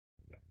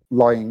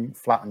lying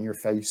flat on your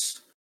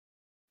face,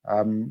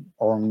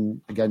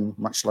 on, again,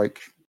 much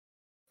like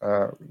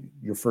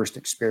your first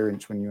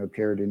experience when you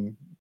appeared in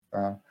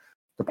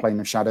the plane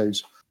of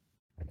shadows,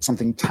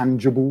 something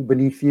tangible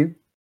beneath you,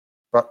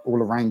 but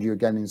all around you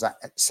again is that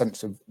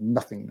sense of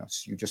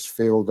nothingness. You just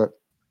feel that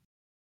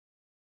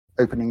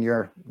opening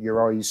your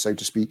eyes, so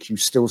to speak, you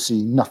still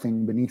see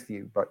nothing beneath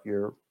you, but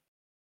you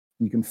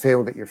can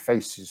feel that your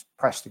face is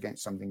pressed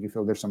against something. You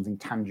feel there's something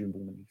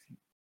tangible beneath you.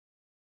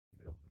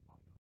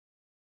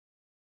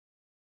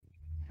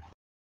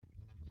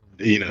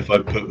 You know, if I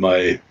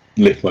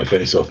lift my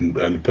face off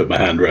and put my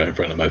hand right in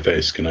front of my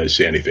face, can I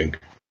see anything?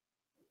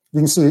 You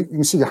can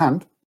see your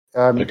hand.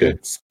 Okay.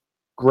 It's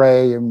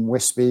grey and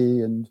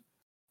wispy, and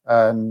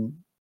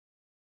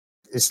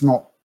it's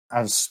not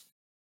as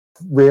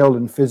real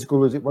and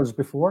physical as it was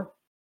before.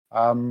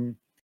 Kind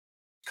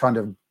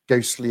of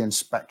ghostly and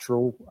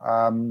spectral,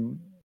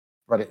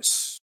 but it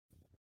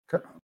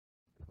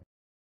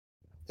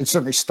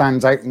certainly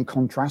stands out in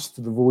contrast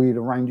to the void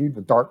around you,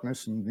 the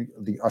darkness and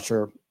the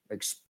utter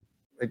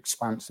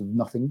expanse of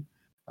nothing.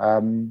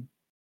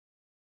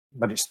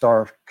 But it's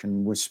dark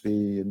and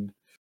wispy and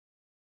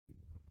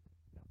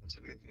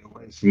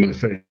away from my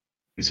face.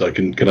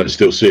 Can I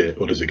still see it,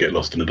 or does it get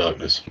lost in the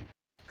darkness?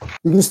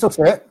 you can still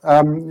see it.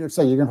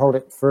 So you can hold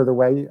it further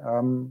away.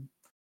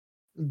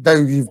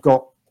 Though you've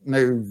got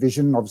no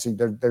vision, obviously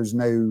there's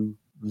no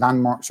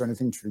landmarks or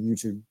anything for you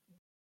to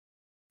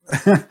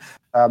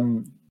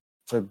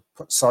to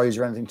put size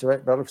or anything to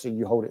it. But obviously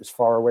you hold it as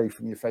far away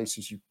from your face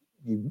as you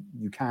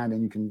can,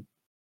 and you can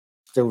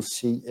still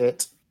see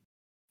it.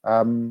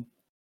 And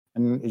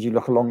as you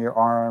look along your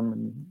arm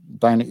and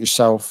down at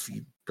yourself,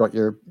 you've got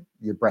your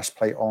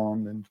breastplate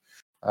on,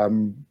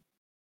 and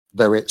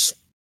though it's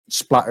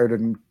splattered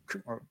and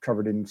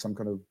covered in some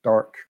kind of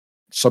dark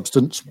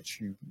substance, which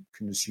you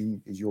can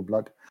assume is your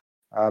blood,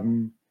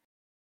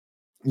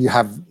 you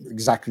have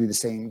exactly the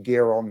same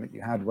gear on that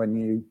you had when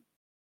you,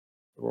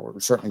 or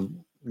certainly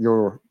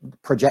your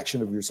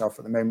projection of yourself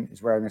at the moment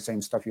is wearing the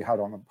same stuff you had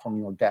on upon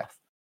your death,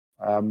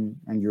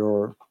 and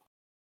you're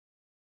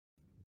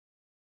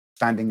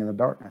standing in the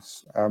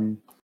darkness.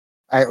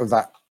 Out of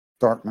that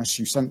darkness,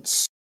 you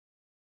sense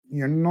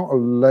you're not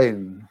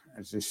alone,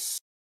 as this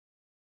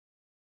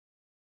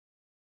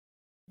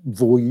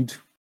void,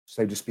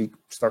 so to speak,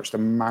 starts to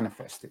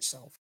manifest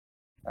itself.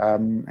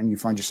 And you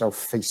find yourself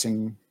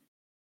facing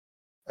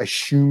a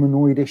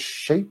humanoidish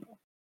shape.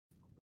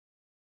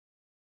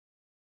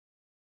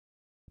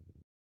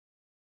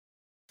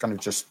 Kind of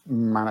just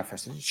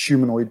manifested. It's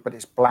humanoid, but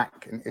it's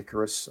black and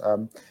ichorous.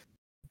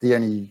 The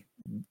only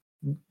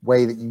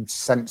way that you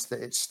sense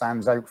that it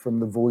stands out from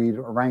the void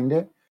around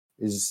it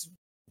is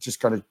just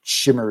kind of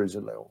shimmers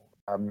a little,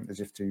 as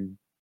if to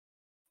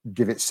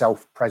give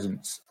itself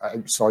presence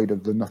outside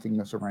of the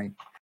nothingness around.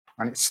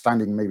 And it's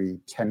standing maybe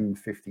 10,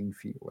 15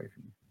 feet away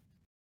from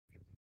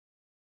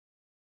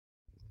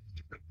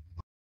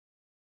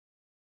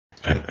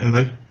you.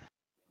 Hello?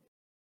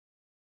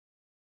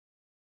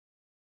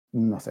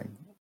 Nothing.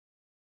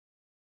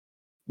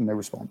 No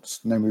response,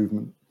 no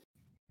movement.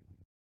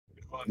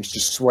 It's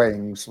just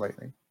swaying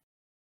slightly.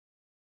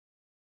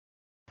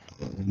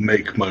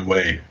 Make my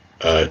way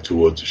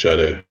towards the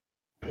shadow.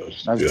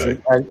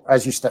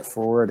 As you step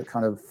forward, it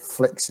kind of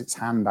flicks its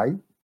hand out,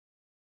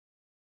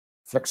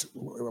 flicks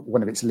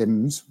one of its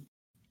limbs,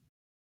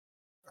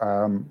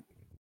 its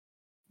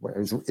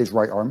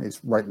right arm,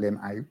 its right limb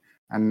out,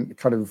 and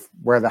kind of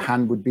where the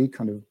hand would be,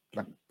 kind of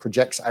like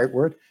projects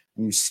outward,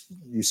 and you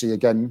see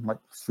again, like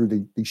through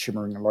the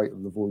shimmering light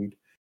of the void,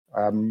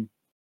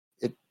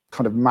 it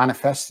kind of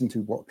manifests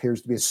into what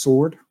appears to be a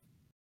sword.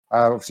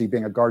 Obviously,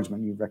 being a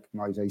guardsman, you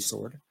recognize a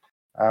sword,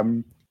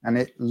 and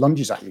it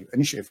lunges at you.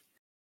 Initiative.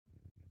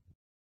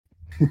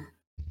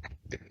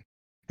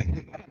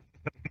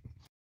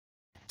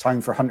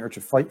 Time for Hunter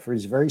to fight for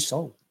his very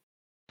soul.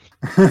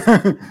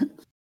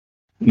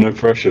 No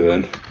pressure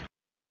then.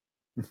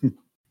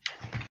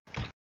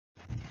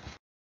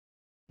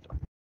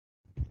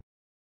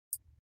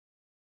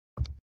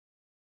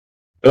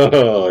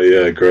 Oh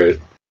yeah,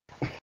 great.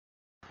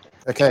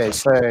 Okay,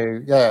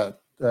 so yeah,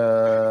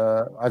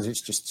 as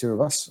it's just two of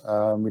us,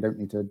 we don't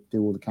need to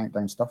do all the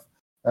countdown stuff.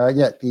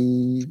 Yeah,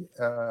 the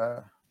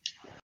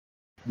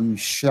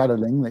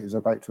shadowling that is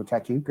about to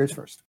attack you goes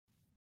first.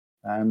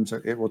 So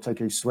it will take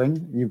a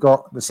swing. You've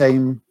got the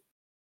same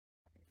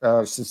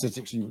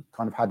statistics you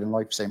kind of had in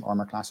life, same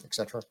armor class,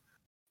 etc.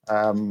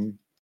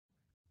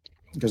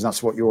 Because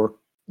that's what your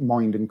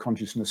mind and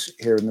consciousness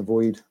here in the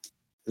void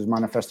is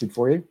manifested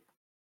for you.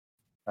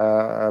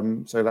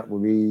 So that will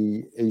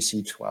be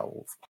AC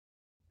 12.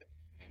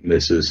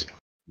 Misses.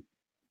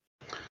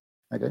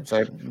 Okay, so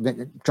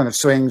it kind of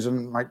swings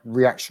and like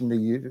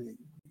reactionally,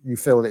 you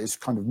feel that it's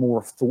kind of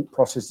more thought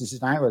processes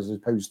now as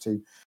opposed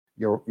to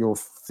your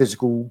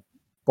physical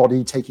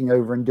body taking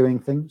over and doing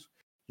things.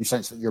 You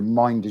sense that your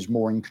mind is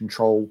more in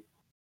control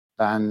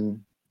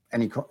than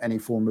any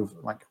form of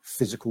like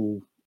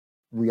physical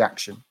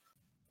reaction.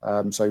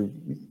 So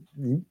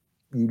you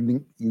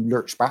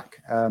lurch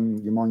back,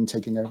 your mind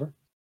taking over.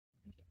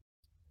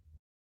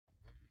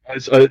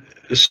 So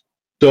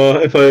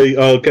if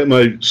I'll get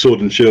my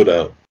sword and shield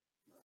out.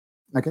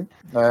 Okay.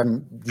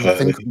 You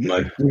think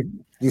my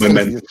think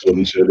mental sword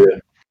and shield,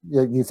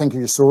 yeah. You think of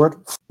your sword,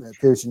 it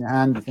appears in your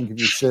hand. You think of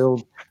your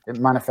shield, it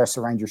manifests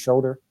around your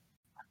shoulder.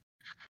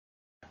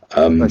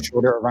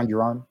 Shoulder around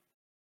your arm.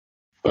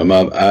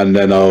 And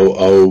then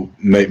I'll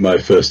make my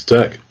first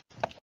attack.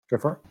 Go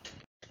for it.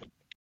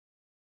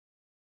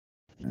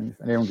 And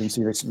if anyone can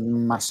see this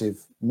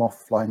massive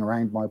moth flying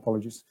around, my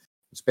apologies.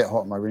 It's a bit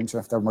hot in my room, so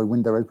I have to have my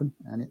window open,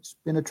 and it's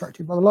been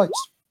attracted by the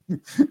lights.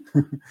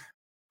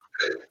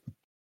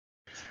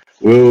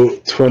 Will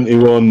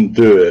 21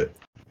 do it?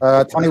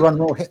 21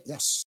 will hit,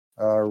 yes.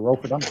 Roll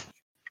for damage.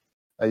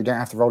 You don't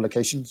have to roll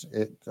locations.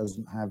 It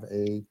doesn't have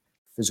a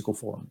physical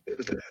form.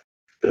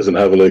 Doesn't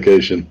have a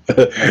location.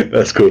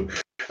 That's cool.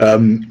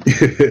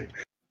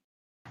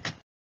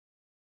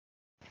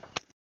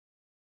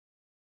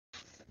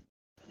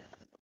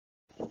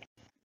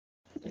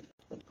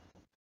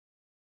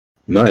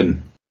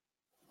 9.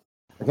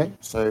 Okay,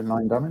 so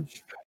 9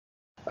 damage.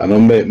 And I'll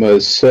make my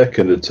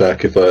second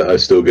attack if I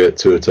still get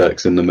 2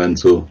 attacks in the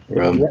mental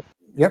realm.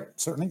 Yep,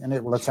 certainly. And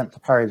it will attempt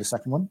to parry the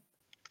second one,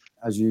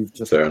 as you've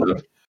just Fair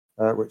enough.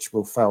 Which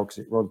will fail because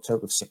it rolled a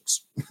total of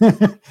 6.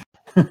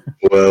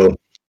 Well,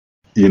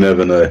 you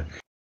never know.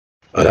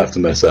 I'd have to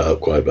mess that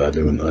up quite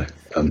badly, wouldn't I?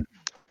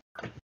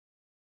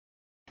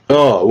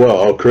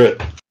 I'll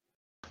crit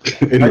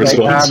in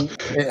response.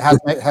 It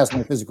has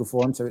no physical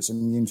form, so it's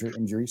immune to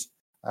injuries.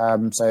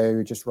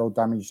 So just roll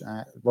damage,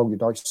 roll your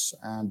dice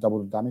and double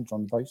the damage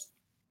on the dice,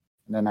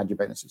 and then add your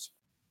bonuses.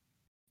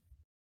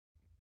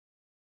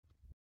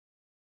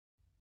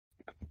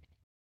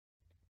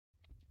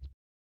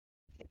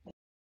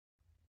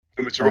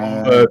 Do you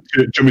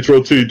want me to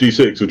roll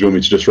 2d6, or do you want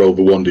me to just roll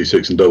the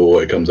 1d6 and double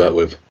what it comes out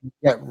with?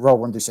 Yeah, roll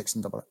 1d6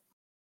 and double it.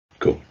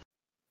 Cool.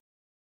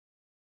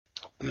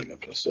 And then my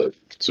 +5.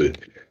 Sweet.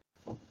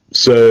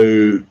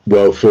 So,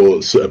 well, for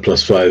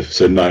 +5,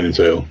 so 9 in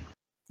total.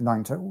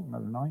 9 total,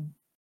 another 9.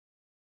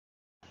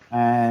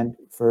 And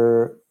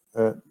for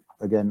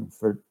again,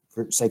 for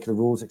sake of the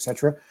rules,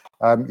 etc.,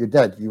 you're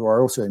dead. You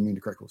are also immune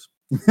to criticals.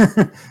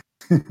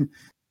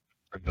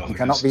 You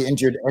cannot be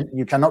injured.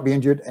 You cannot be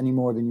injured any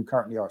more than you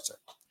currently are, sir.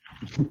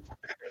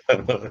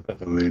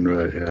 I mean,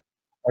 right, yeah.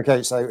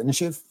 Okay, so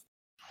initiative.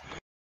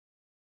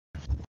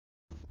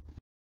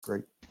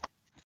 Great.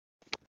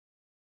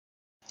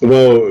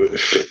 Well,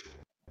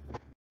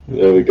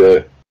 there we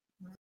go.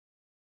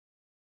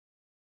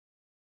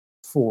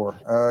 4.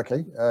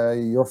 Okay,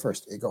 you're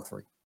first. It got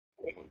 3.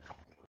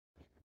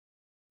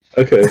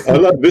 Okay, I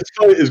like this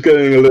fight is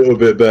going a little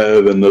bit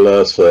better than the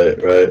last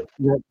fight, right?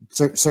 Yeah,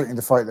 certainly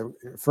the fight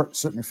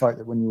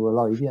that when you were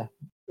alive, yeah.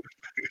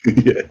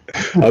 Yeah,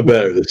 I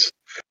better this.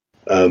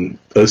 I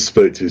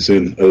spoke too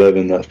soon.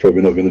 11. That's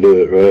probably not going to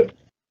do it, right?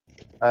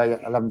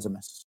 Yeah, 11's a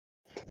miss.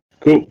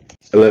 Cool.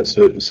 Let's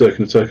hope the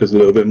second attack has a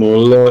little bit more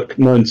luck.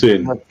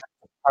 19.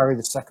 Parry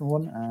the second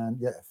one, and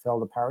yeah, it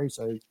failed the parry,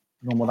 so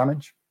normal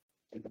damage.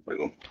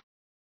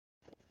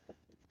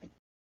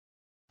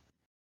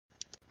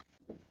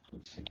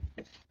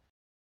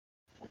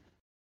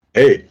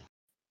 8.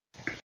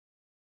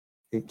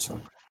 8.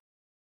 Sorry.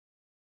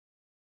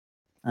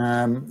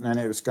 And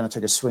it was going to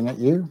take a swing at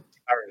you.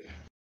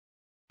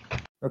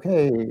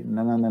 Okay,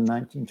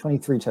 19,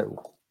 23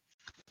 total.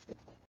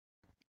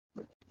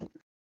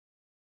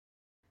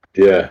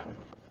 Yeah.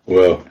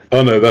 Well,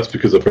 oh no, that's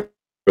because I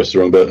pressed the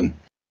wrong button.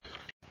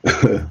 Wait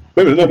a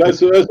minute, no, that's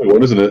the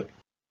one, isn't it?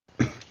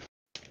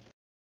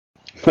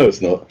 No,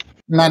 it's not.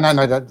 No.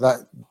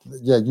 That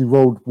yeah, you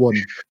rolled 1,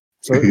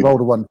 so it rolled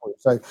a 1 point.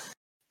 So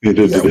You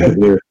did,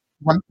 yeah,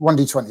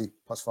 1d20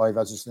 plus 5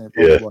 as it's rolled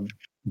yeah. 1.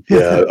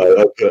 Yeah,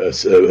 I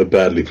put a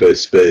badly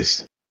placed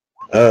space.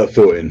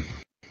 14.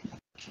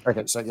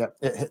 Okay, so yeah,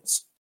 it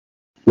hits.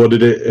 What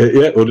did it?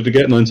 Yeah, what did it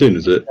get? 19,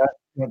 is it?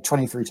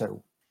 23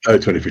 total. Oh,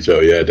 23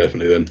 total. Yeah,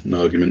 definitely. Then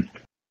no argument.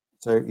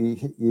 So he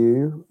hit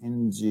you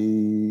in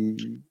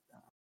the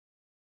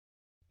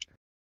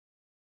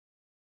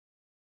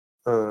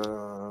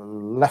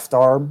left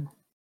arm,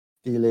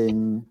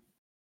 dealing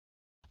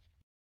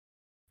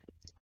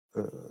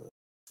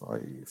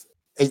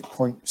 8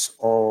 points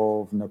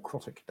of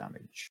necrotic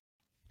damage.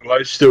 Do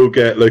I still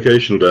get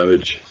locational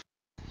damage?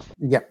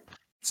 Yeah.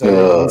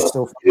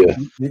 So yeah.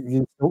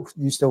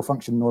 you still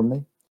function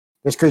normally.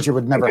 This creature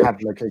would never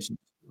have location,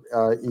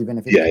 even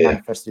if it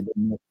manifested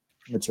in the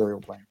material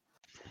plane.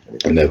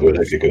 I never would.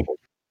 Okay, cool.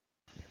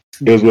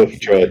 It was worth a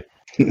try.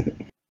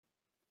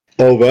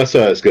 Oh, that's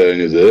how it's going,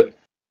 is it?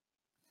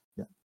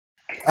 Yeah.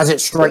 As it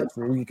strikes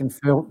you, you can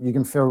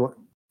feel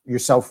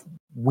yourself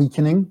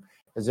weakening,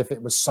 as if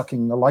it was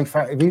sucking the life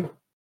out of you.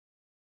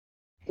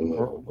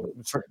 Or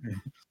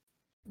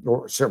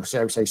I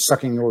would say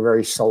sucking your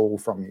very soul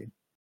from you.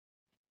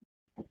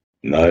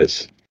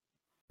 Nice.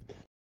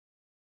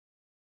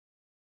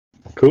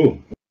 Cool.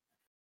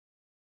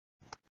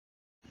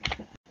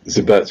 Is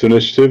it back to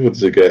initiative, or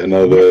does it get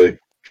another?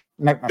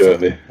 No,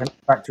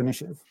 back to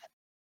initiative.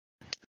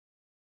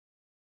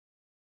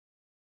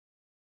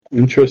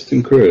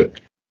 Interesting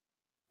crit.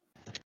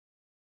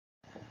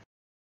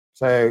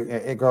 So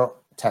it got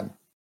 10.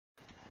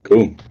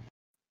 Cool.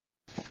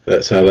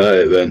 Let's have at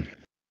it then.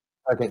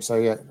 Okay, so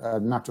yeah,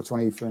 natural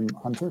 20 from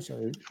Hunter,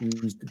 so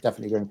he's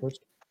definitely going first.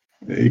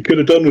 He could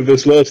have done with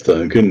this last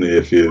time, couldn't he?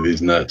 A few of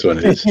these nat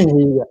 20s.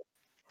 Yeah,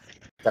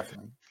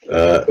 definitely.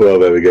 Well,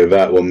 there we go.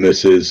 That one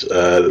misses.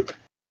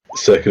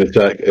 Second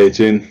attack,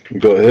 18. We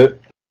got a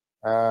hit.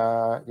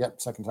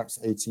 Yep, second attack's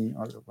 18.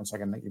 Oh, 1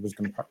 second. He was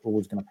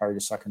always going to parry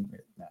the second.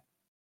 Yeah.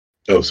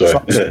 Oh, sorry.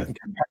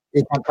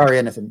 He can't parry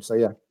anything. So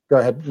yeah, go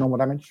ahead. Normal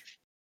damage.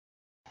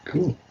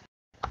 Cool.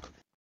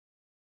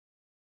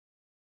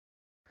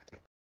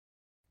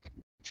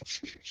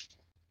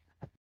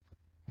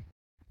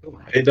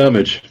 Eight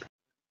damage.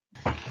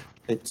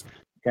 8.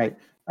 Okay.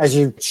 As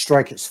you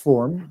strike its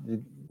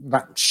form,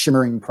 that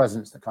shimmering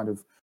presence that kind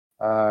of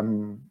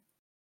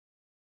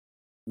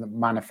that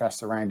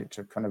manifests around it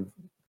to kind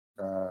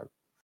of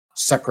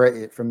separate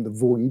it from the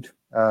void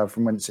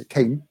from whence it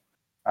came,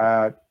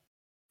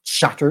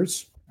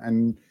 shatters,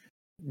 and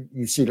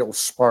you see little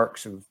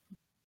sparks of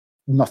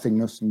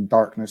nothingness and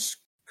darkness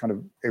kind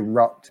of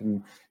erupt,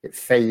 and it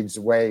fades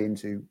away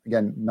into,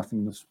 again,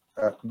 nothingness,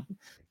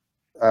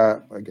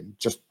 again,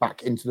 just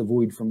back into the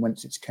void from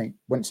whence it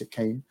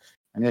came,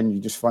 and then you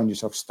just find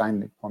yourself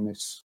standing upon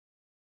this,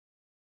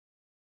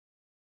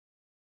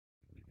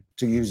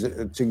 to use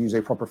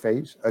a proper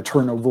phrase,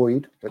 eternal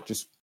void that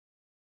just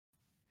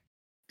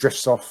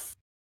drifts off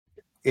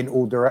in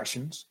all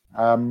directions.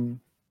 You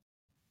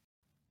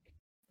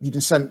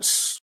can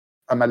sense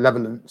a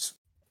malevolence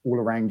all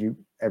around you,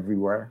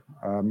 everywhere.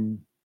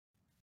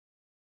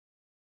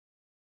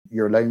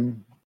 You're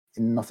alone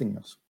in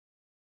nothingness.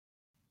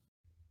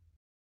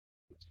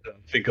 I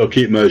think I'll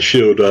keep my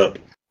shield up,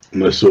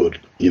 my sword,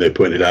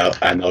 pointed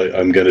out, and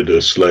I'm going to do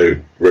a slow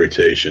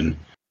rotation,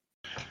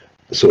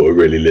 sort of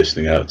really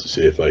listening out to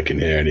see if I can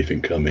hear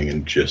anything coming,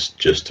 and just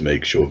to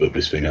make sure that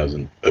this thing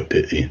hasn't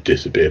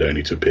disappeared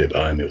only to appear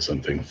behind me or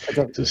something.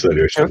 Okay. To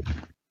slowly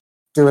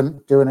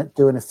doing a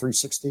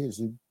 360 as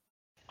you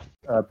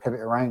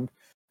pivot around.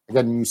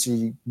 Again, you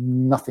see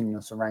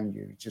nothingness around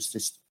you, just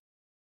this,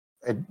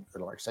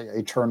 like I say,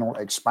 eternal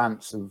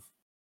expanse of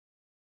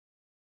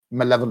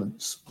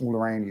malevolence all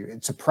around you.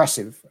 It's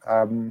oppressive,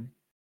 and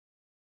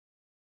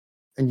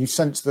you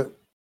sense that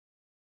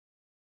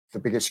the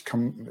biggest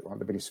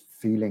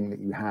feeling that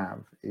you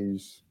have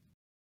is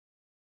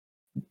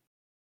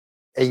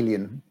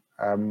alien,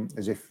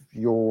 as if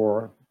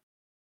your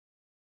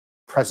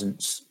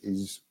presence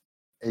is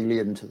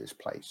alien to this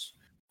place,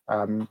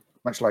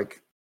 much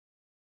like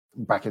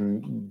back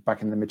in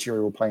the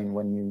material plane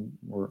when you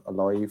were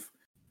alive.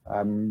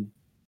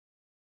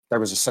 There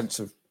was a sense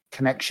of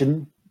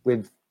connection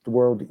with the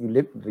world that you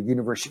lived, the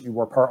universe that you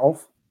were part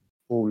of.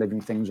 All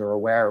living things are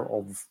aware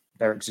of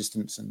their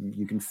existence, and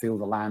you can feel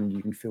the land,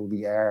 you can feel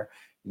the air,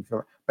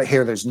 but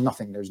here there's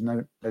nothing. There's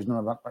none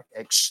of that like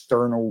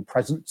external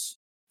presence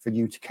for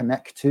you to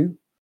connect to.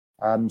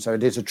 So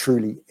it is a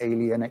truly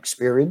alien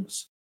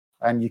experience,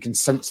 and you can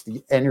sense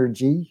the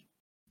energy,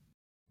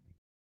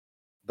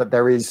 that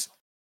there is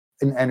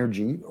an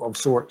energy of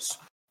sorts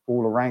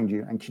all around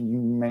you, and can you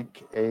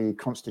make a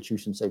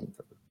Constitution saving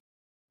throw?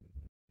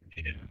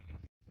 Yeah.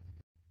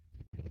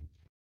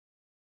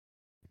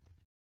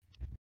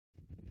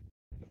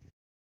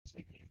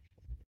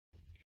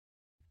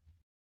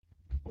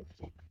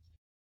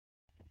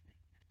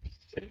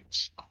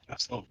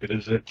 That's not good,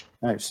 is it?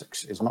 No,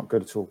 6 is not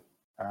good at all.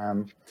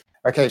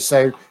 Okay,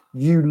 so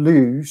you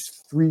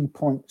lose 3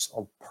 points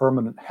of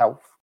permanent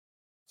health.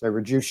 So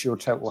reduce your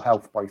total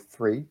health by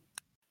 3.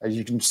 As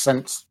you can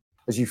sense,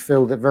 as you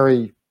feel the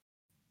very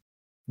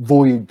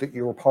void that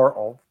you're a part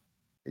of,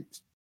 it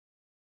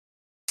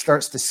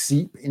starts to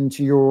seep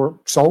into your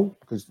soul,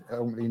 because at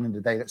the end of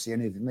the day, that's the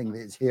only thing that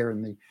is here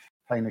in the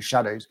plane of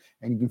shadows,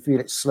 and you can feel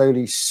it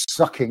slowly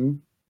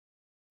sucking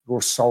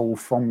your soul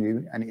from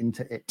you and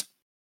into it.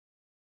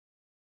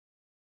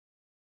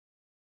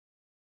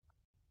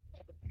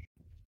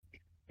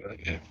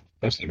 Yeah,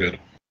 that's not good.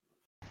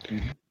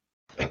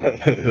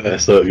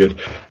 That's not good.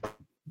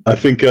 I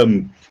think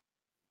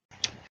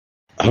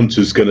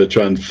Hunter's going to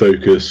try and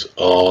focus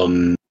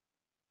on,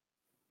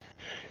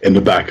 in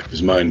the back of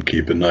his mind,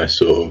 keep a nice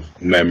sort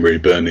of memory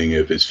burning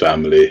of his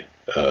family,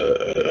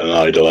 an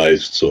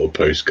idolized sort of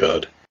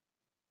postcard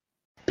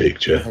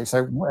picture. Okay,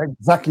 so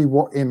exactly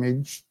what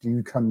image do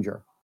you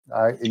conjure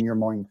in your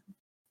mind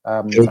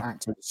to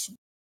act as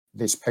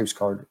this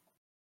postcard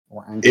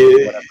or anchor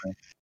or whatever?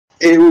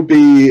 It would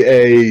be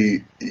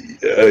a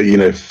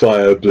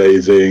fire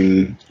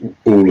blazing,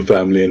 all the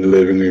family in the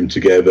living room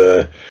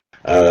together,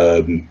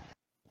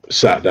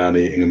 sat down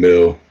eating a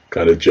meal,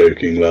 kind of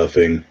joking,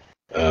 laughing,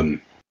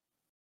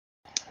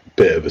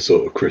 bit of a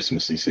sort of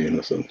Christmassy scene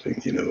or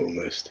something,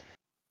 almost.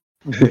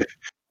 Mm-hmm.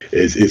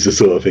 It's the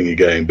sort of thing you're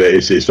going, but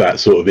it's that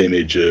sort of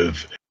image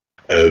of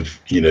a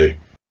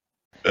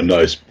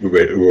nice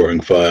roaring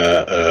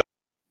fire,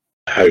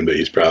 home that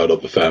he's proud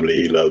of, the family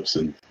he loves,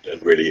 and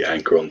really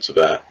anchor onto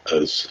that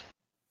as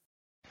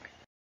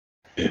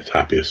his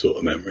happiest sort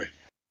of memory.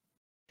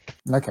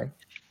 Okay,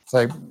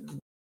 so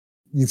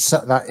you've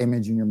set that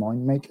image in your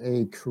mind. Make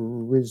a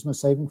charisma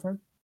saving throw.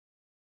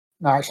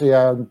 No,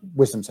 actually,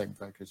 wisdom saving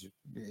throw, because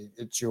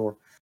it's your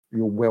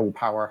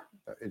willpower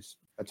that is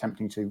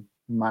attempting to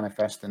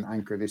manifest and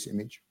anchor this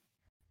image.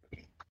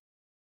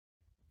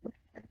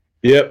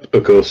 Yep,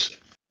 of course.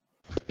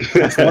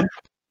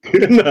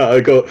 No,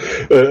 I got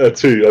a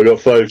 2. I got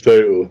 5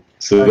 total.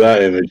 So okay.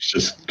 That image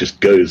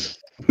just goes.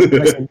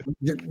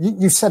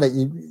 You said it.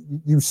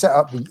 You set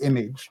up the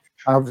image.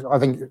 I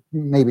think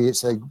maybe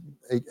it's a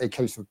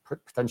case of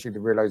potentially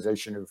the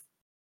realization of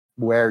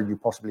where you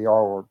possibly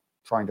are, or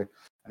trying to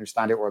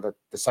understand it, or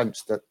the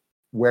sense that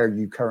where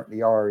you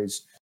currently are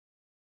is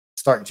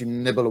starting to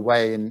nibble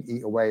away and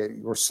eat away at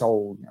your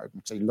soul.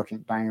 So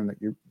looking down,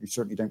 that you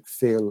certainly don't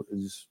feel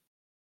as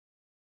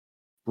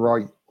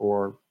bright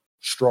or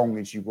strong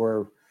as you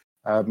were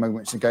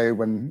moments ago,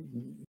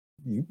 when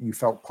you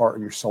felt part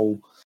of your soul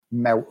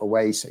melt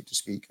away, so to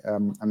speak,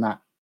 and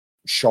that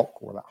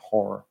shock or that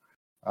horror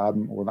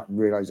or that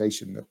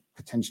realization that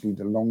potentially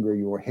the longer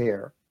you're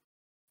here,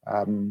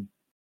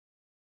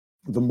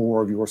 the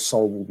more of your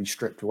soul will be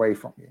stripped away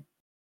from you,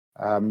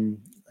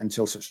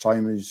 until such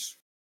time as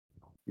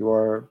you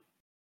are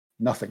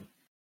nothing,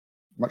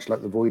 much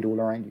like the void all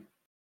around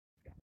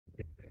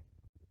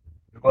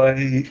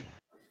you.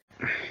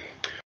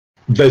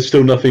 There's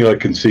still nothing I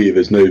can see.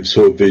 There's no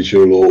sort of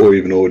visual or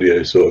even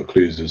audio sort of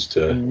clues as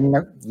to.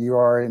 No, you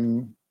are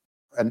in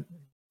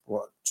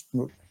what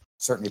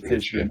certainly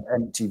appears to be an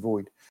empty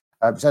void.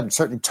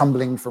 Certainly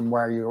tumbling from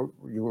where you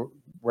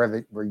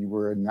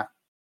were in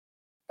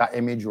that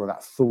image or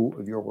that thought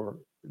of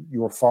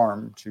your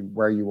farm to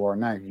where you are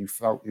now. You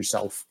felt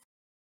yourself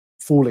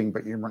falling,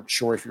 but you weren't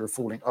sure if you were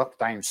falling up,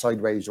 down,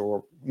 sideways,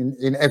 or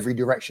in every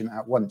direction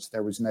at once.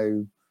 There was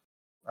no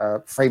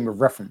frame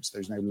of reference.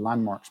 There's no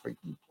landmarks, but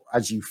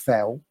as you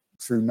fell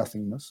through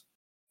nothingness,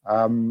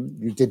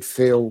 you did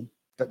feel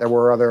that there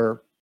were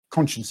other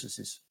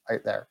consciousnesses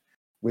out there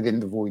within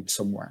the void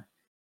somewhere.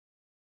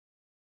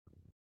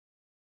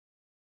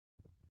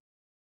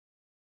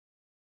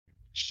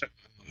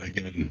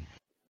 Again,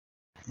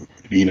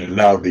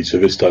 loudly, so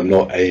this time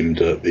not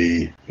aimed at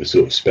the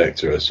sort of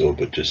spectre I saw,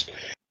 but just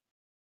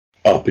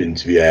up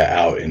into the air,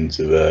 out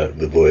into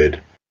the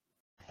void.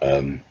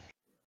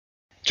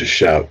 Just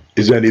shout,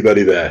 "Is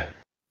anybody there?"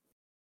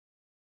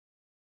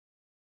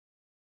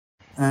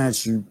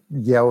 As you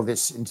yell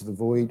this into the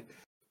void,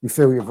 you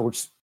feel your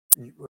voice,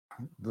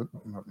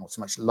 not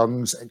so much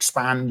lungs,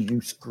 expand. You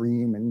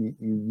scream and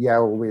you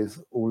yell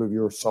with all of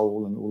your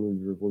soul and all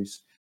of your voice.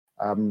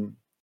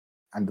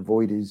 And the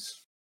void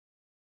is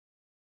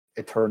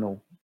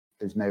eternal.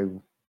 There's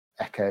no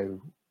echo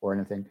or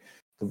anything.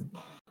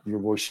 Your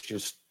voice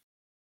just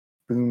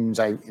booms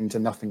out into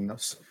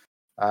nothingness.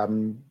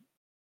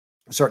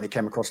 Certainly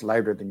came across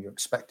louder than you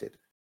expected.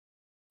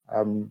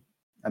 And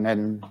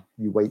then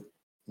you wait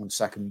 1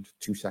 second,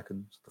 2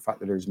 seconds. The fact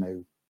that there's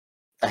no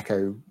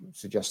echo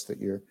suggests that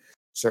you're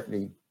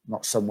certainly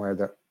not somewhere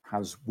that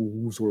has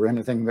walls or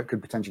anything that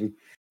could potentially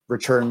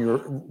return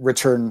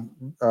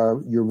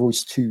your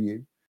voice to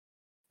you.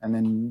 And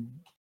then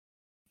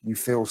you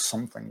feel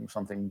something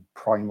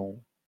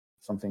primal,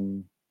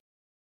 something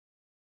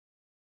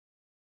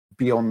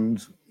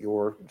beyond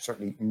your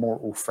certainly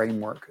mortal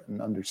framework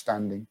and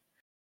understanding.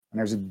 And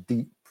there's a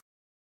deep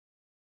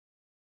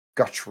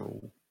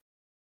guttural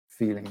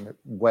feeling that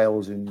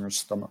wells in your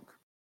stomach,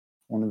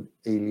 one of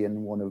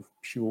alien, one of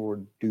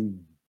pure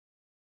doom.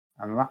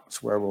 And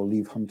that's where we'll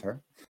leave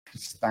Hunter,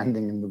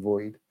 standing in the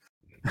void,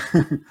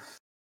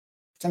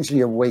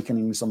 potentially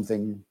awakening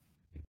something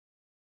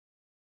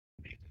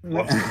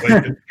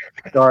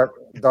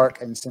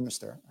dark and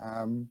sinister.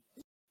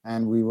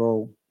 And we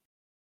will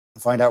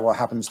find out what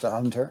happens to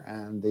Hunter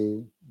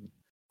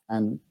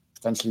and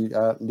potentially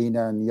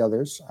Lena and the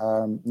others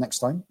next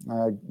time.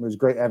 It was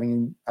great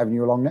having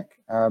you along, Nick.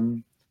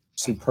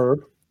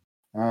 Superb.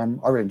 I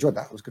really enjoyed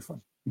that. It was good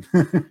fun.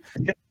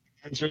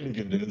 It's really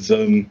good.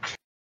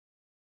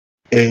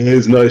 It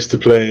is nice to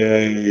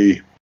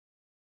play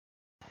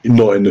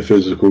not in the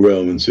physical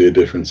realm and see a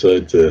different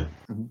side to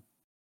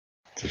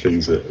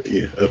things that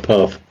a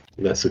path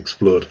less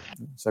explored.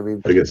 So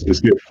I guess it's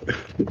good.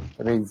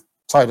 We've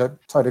tied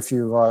a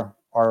few of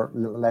our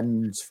little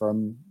ends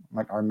from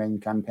like our main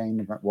campaign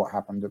about what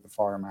happened at the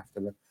farm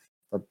after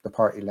the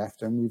party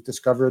left, and we've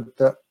discovered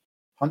that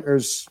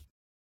Hunter's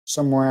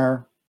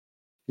somewhere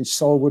his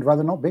soul would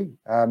rather not be.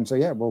 So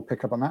yeah, we'll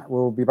pick up on that.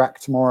 We'll be back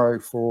tomorrow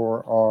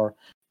for our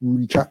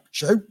recap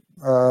show.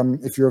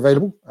 If you're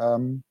available,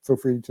 feel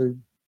free to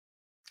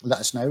let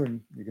us know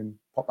and you can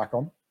pop back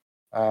on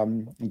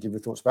and give your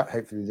thoughts about it.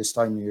 Hopefully this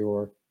time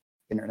your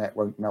internet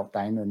won't melt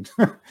down and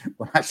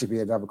we'll actually be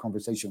able to have a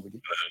conversation with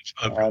you.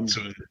 I've got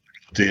to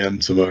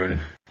DM tomorrow.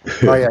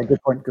 Oh yeah,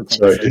 good point.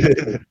 Sorry.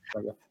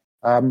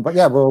 But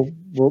yeah,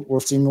 we'll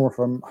see more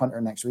from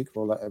Hunter next week.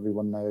 We'll let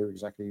everyone know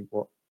exactly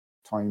what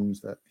times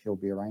that he'll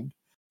be around.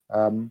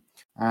 And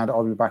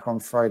I'll be back on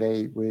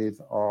Friday with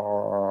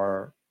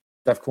our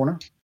Dev Corner.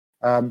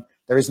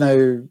 There is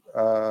no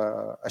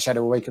A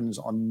Shadow Awakens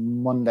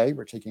on Monday.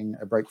 We're taking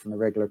a break from the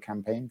regular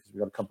campaign because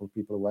we've got a couple of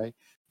people away.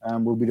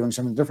 We'll be doing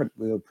something different.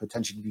 We'll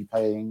potentially be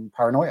playing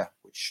Paranoia,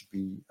 which should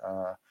be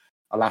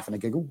a laugh and a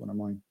giggle, one of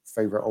my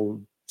favorite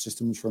old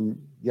systems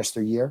from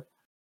yesteryear.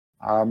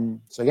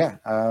 So yeah,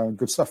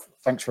 good stuff.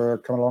 Thanks for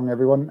coming along,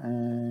 everyone,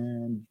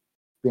 and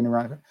being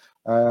around.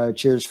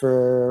 Cheers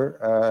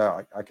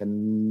for, I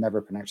can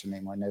never pronounce your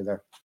name. I know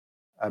they're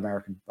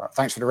American, but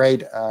thanks for the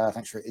raid.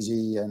 Thanks for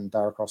Izzy and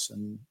Darkos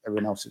and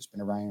everyone else that's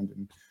been around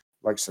and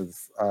likes of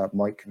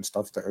Mike and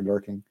stuff that are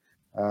lurking.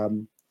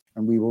 And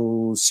we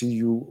will see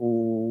you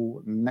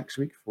all next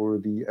week for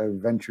the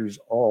Adventures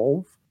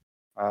of,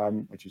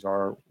 which is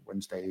our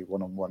Wednesday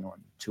one-on-one or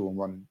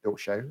two-on-one built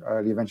show,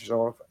 the Adventures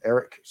of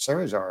Eric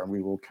Cerizar. And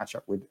we will catch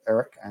up with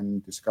Eric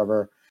and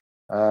discover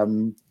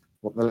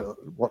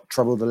what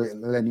trouble the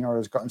Linear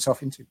has got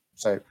himself into.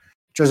 So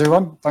cheers,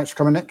 everyone. Thanks for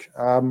coming, Nick.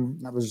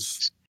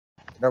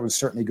 That was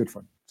certainly good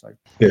fun. So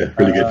yeah,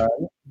 really good.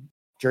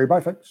 Jerry, bye,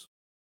 folks.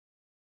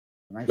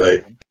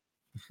 Bye.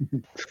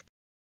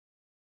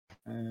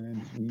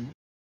 And we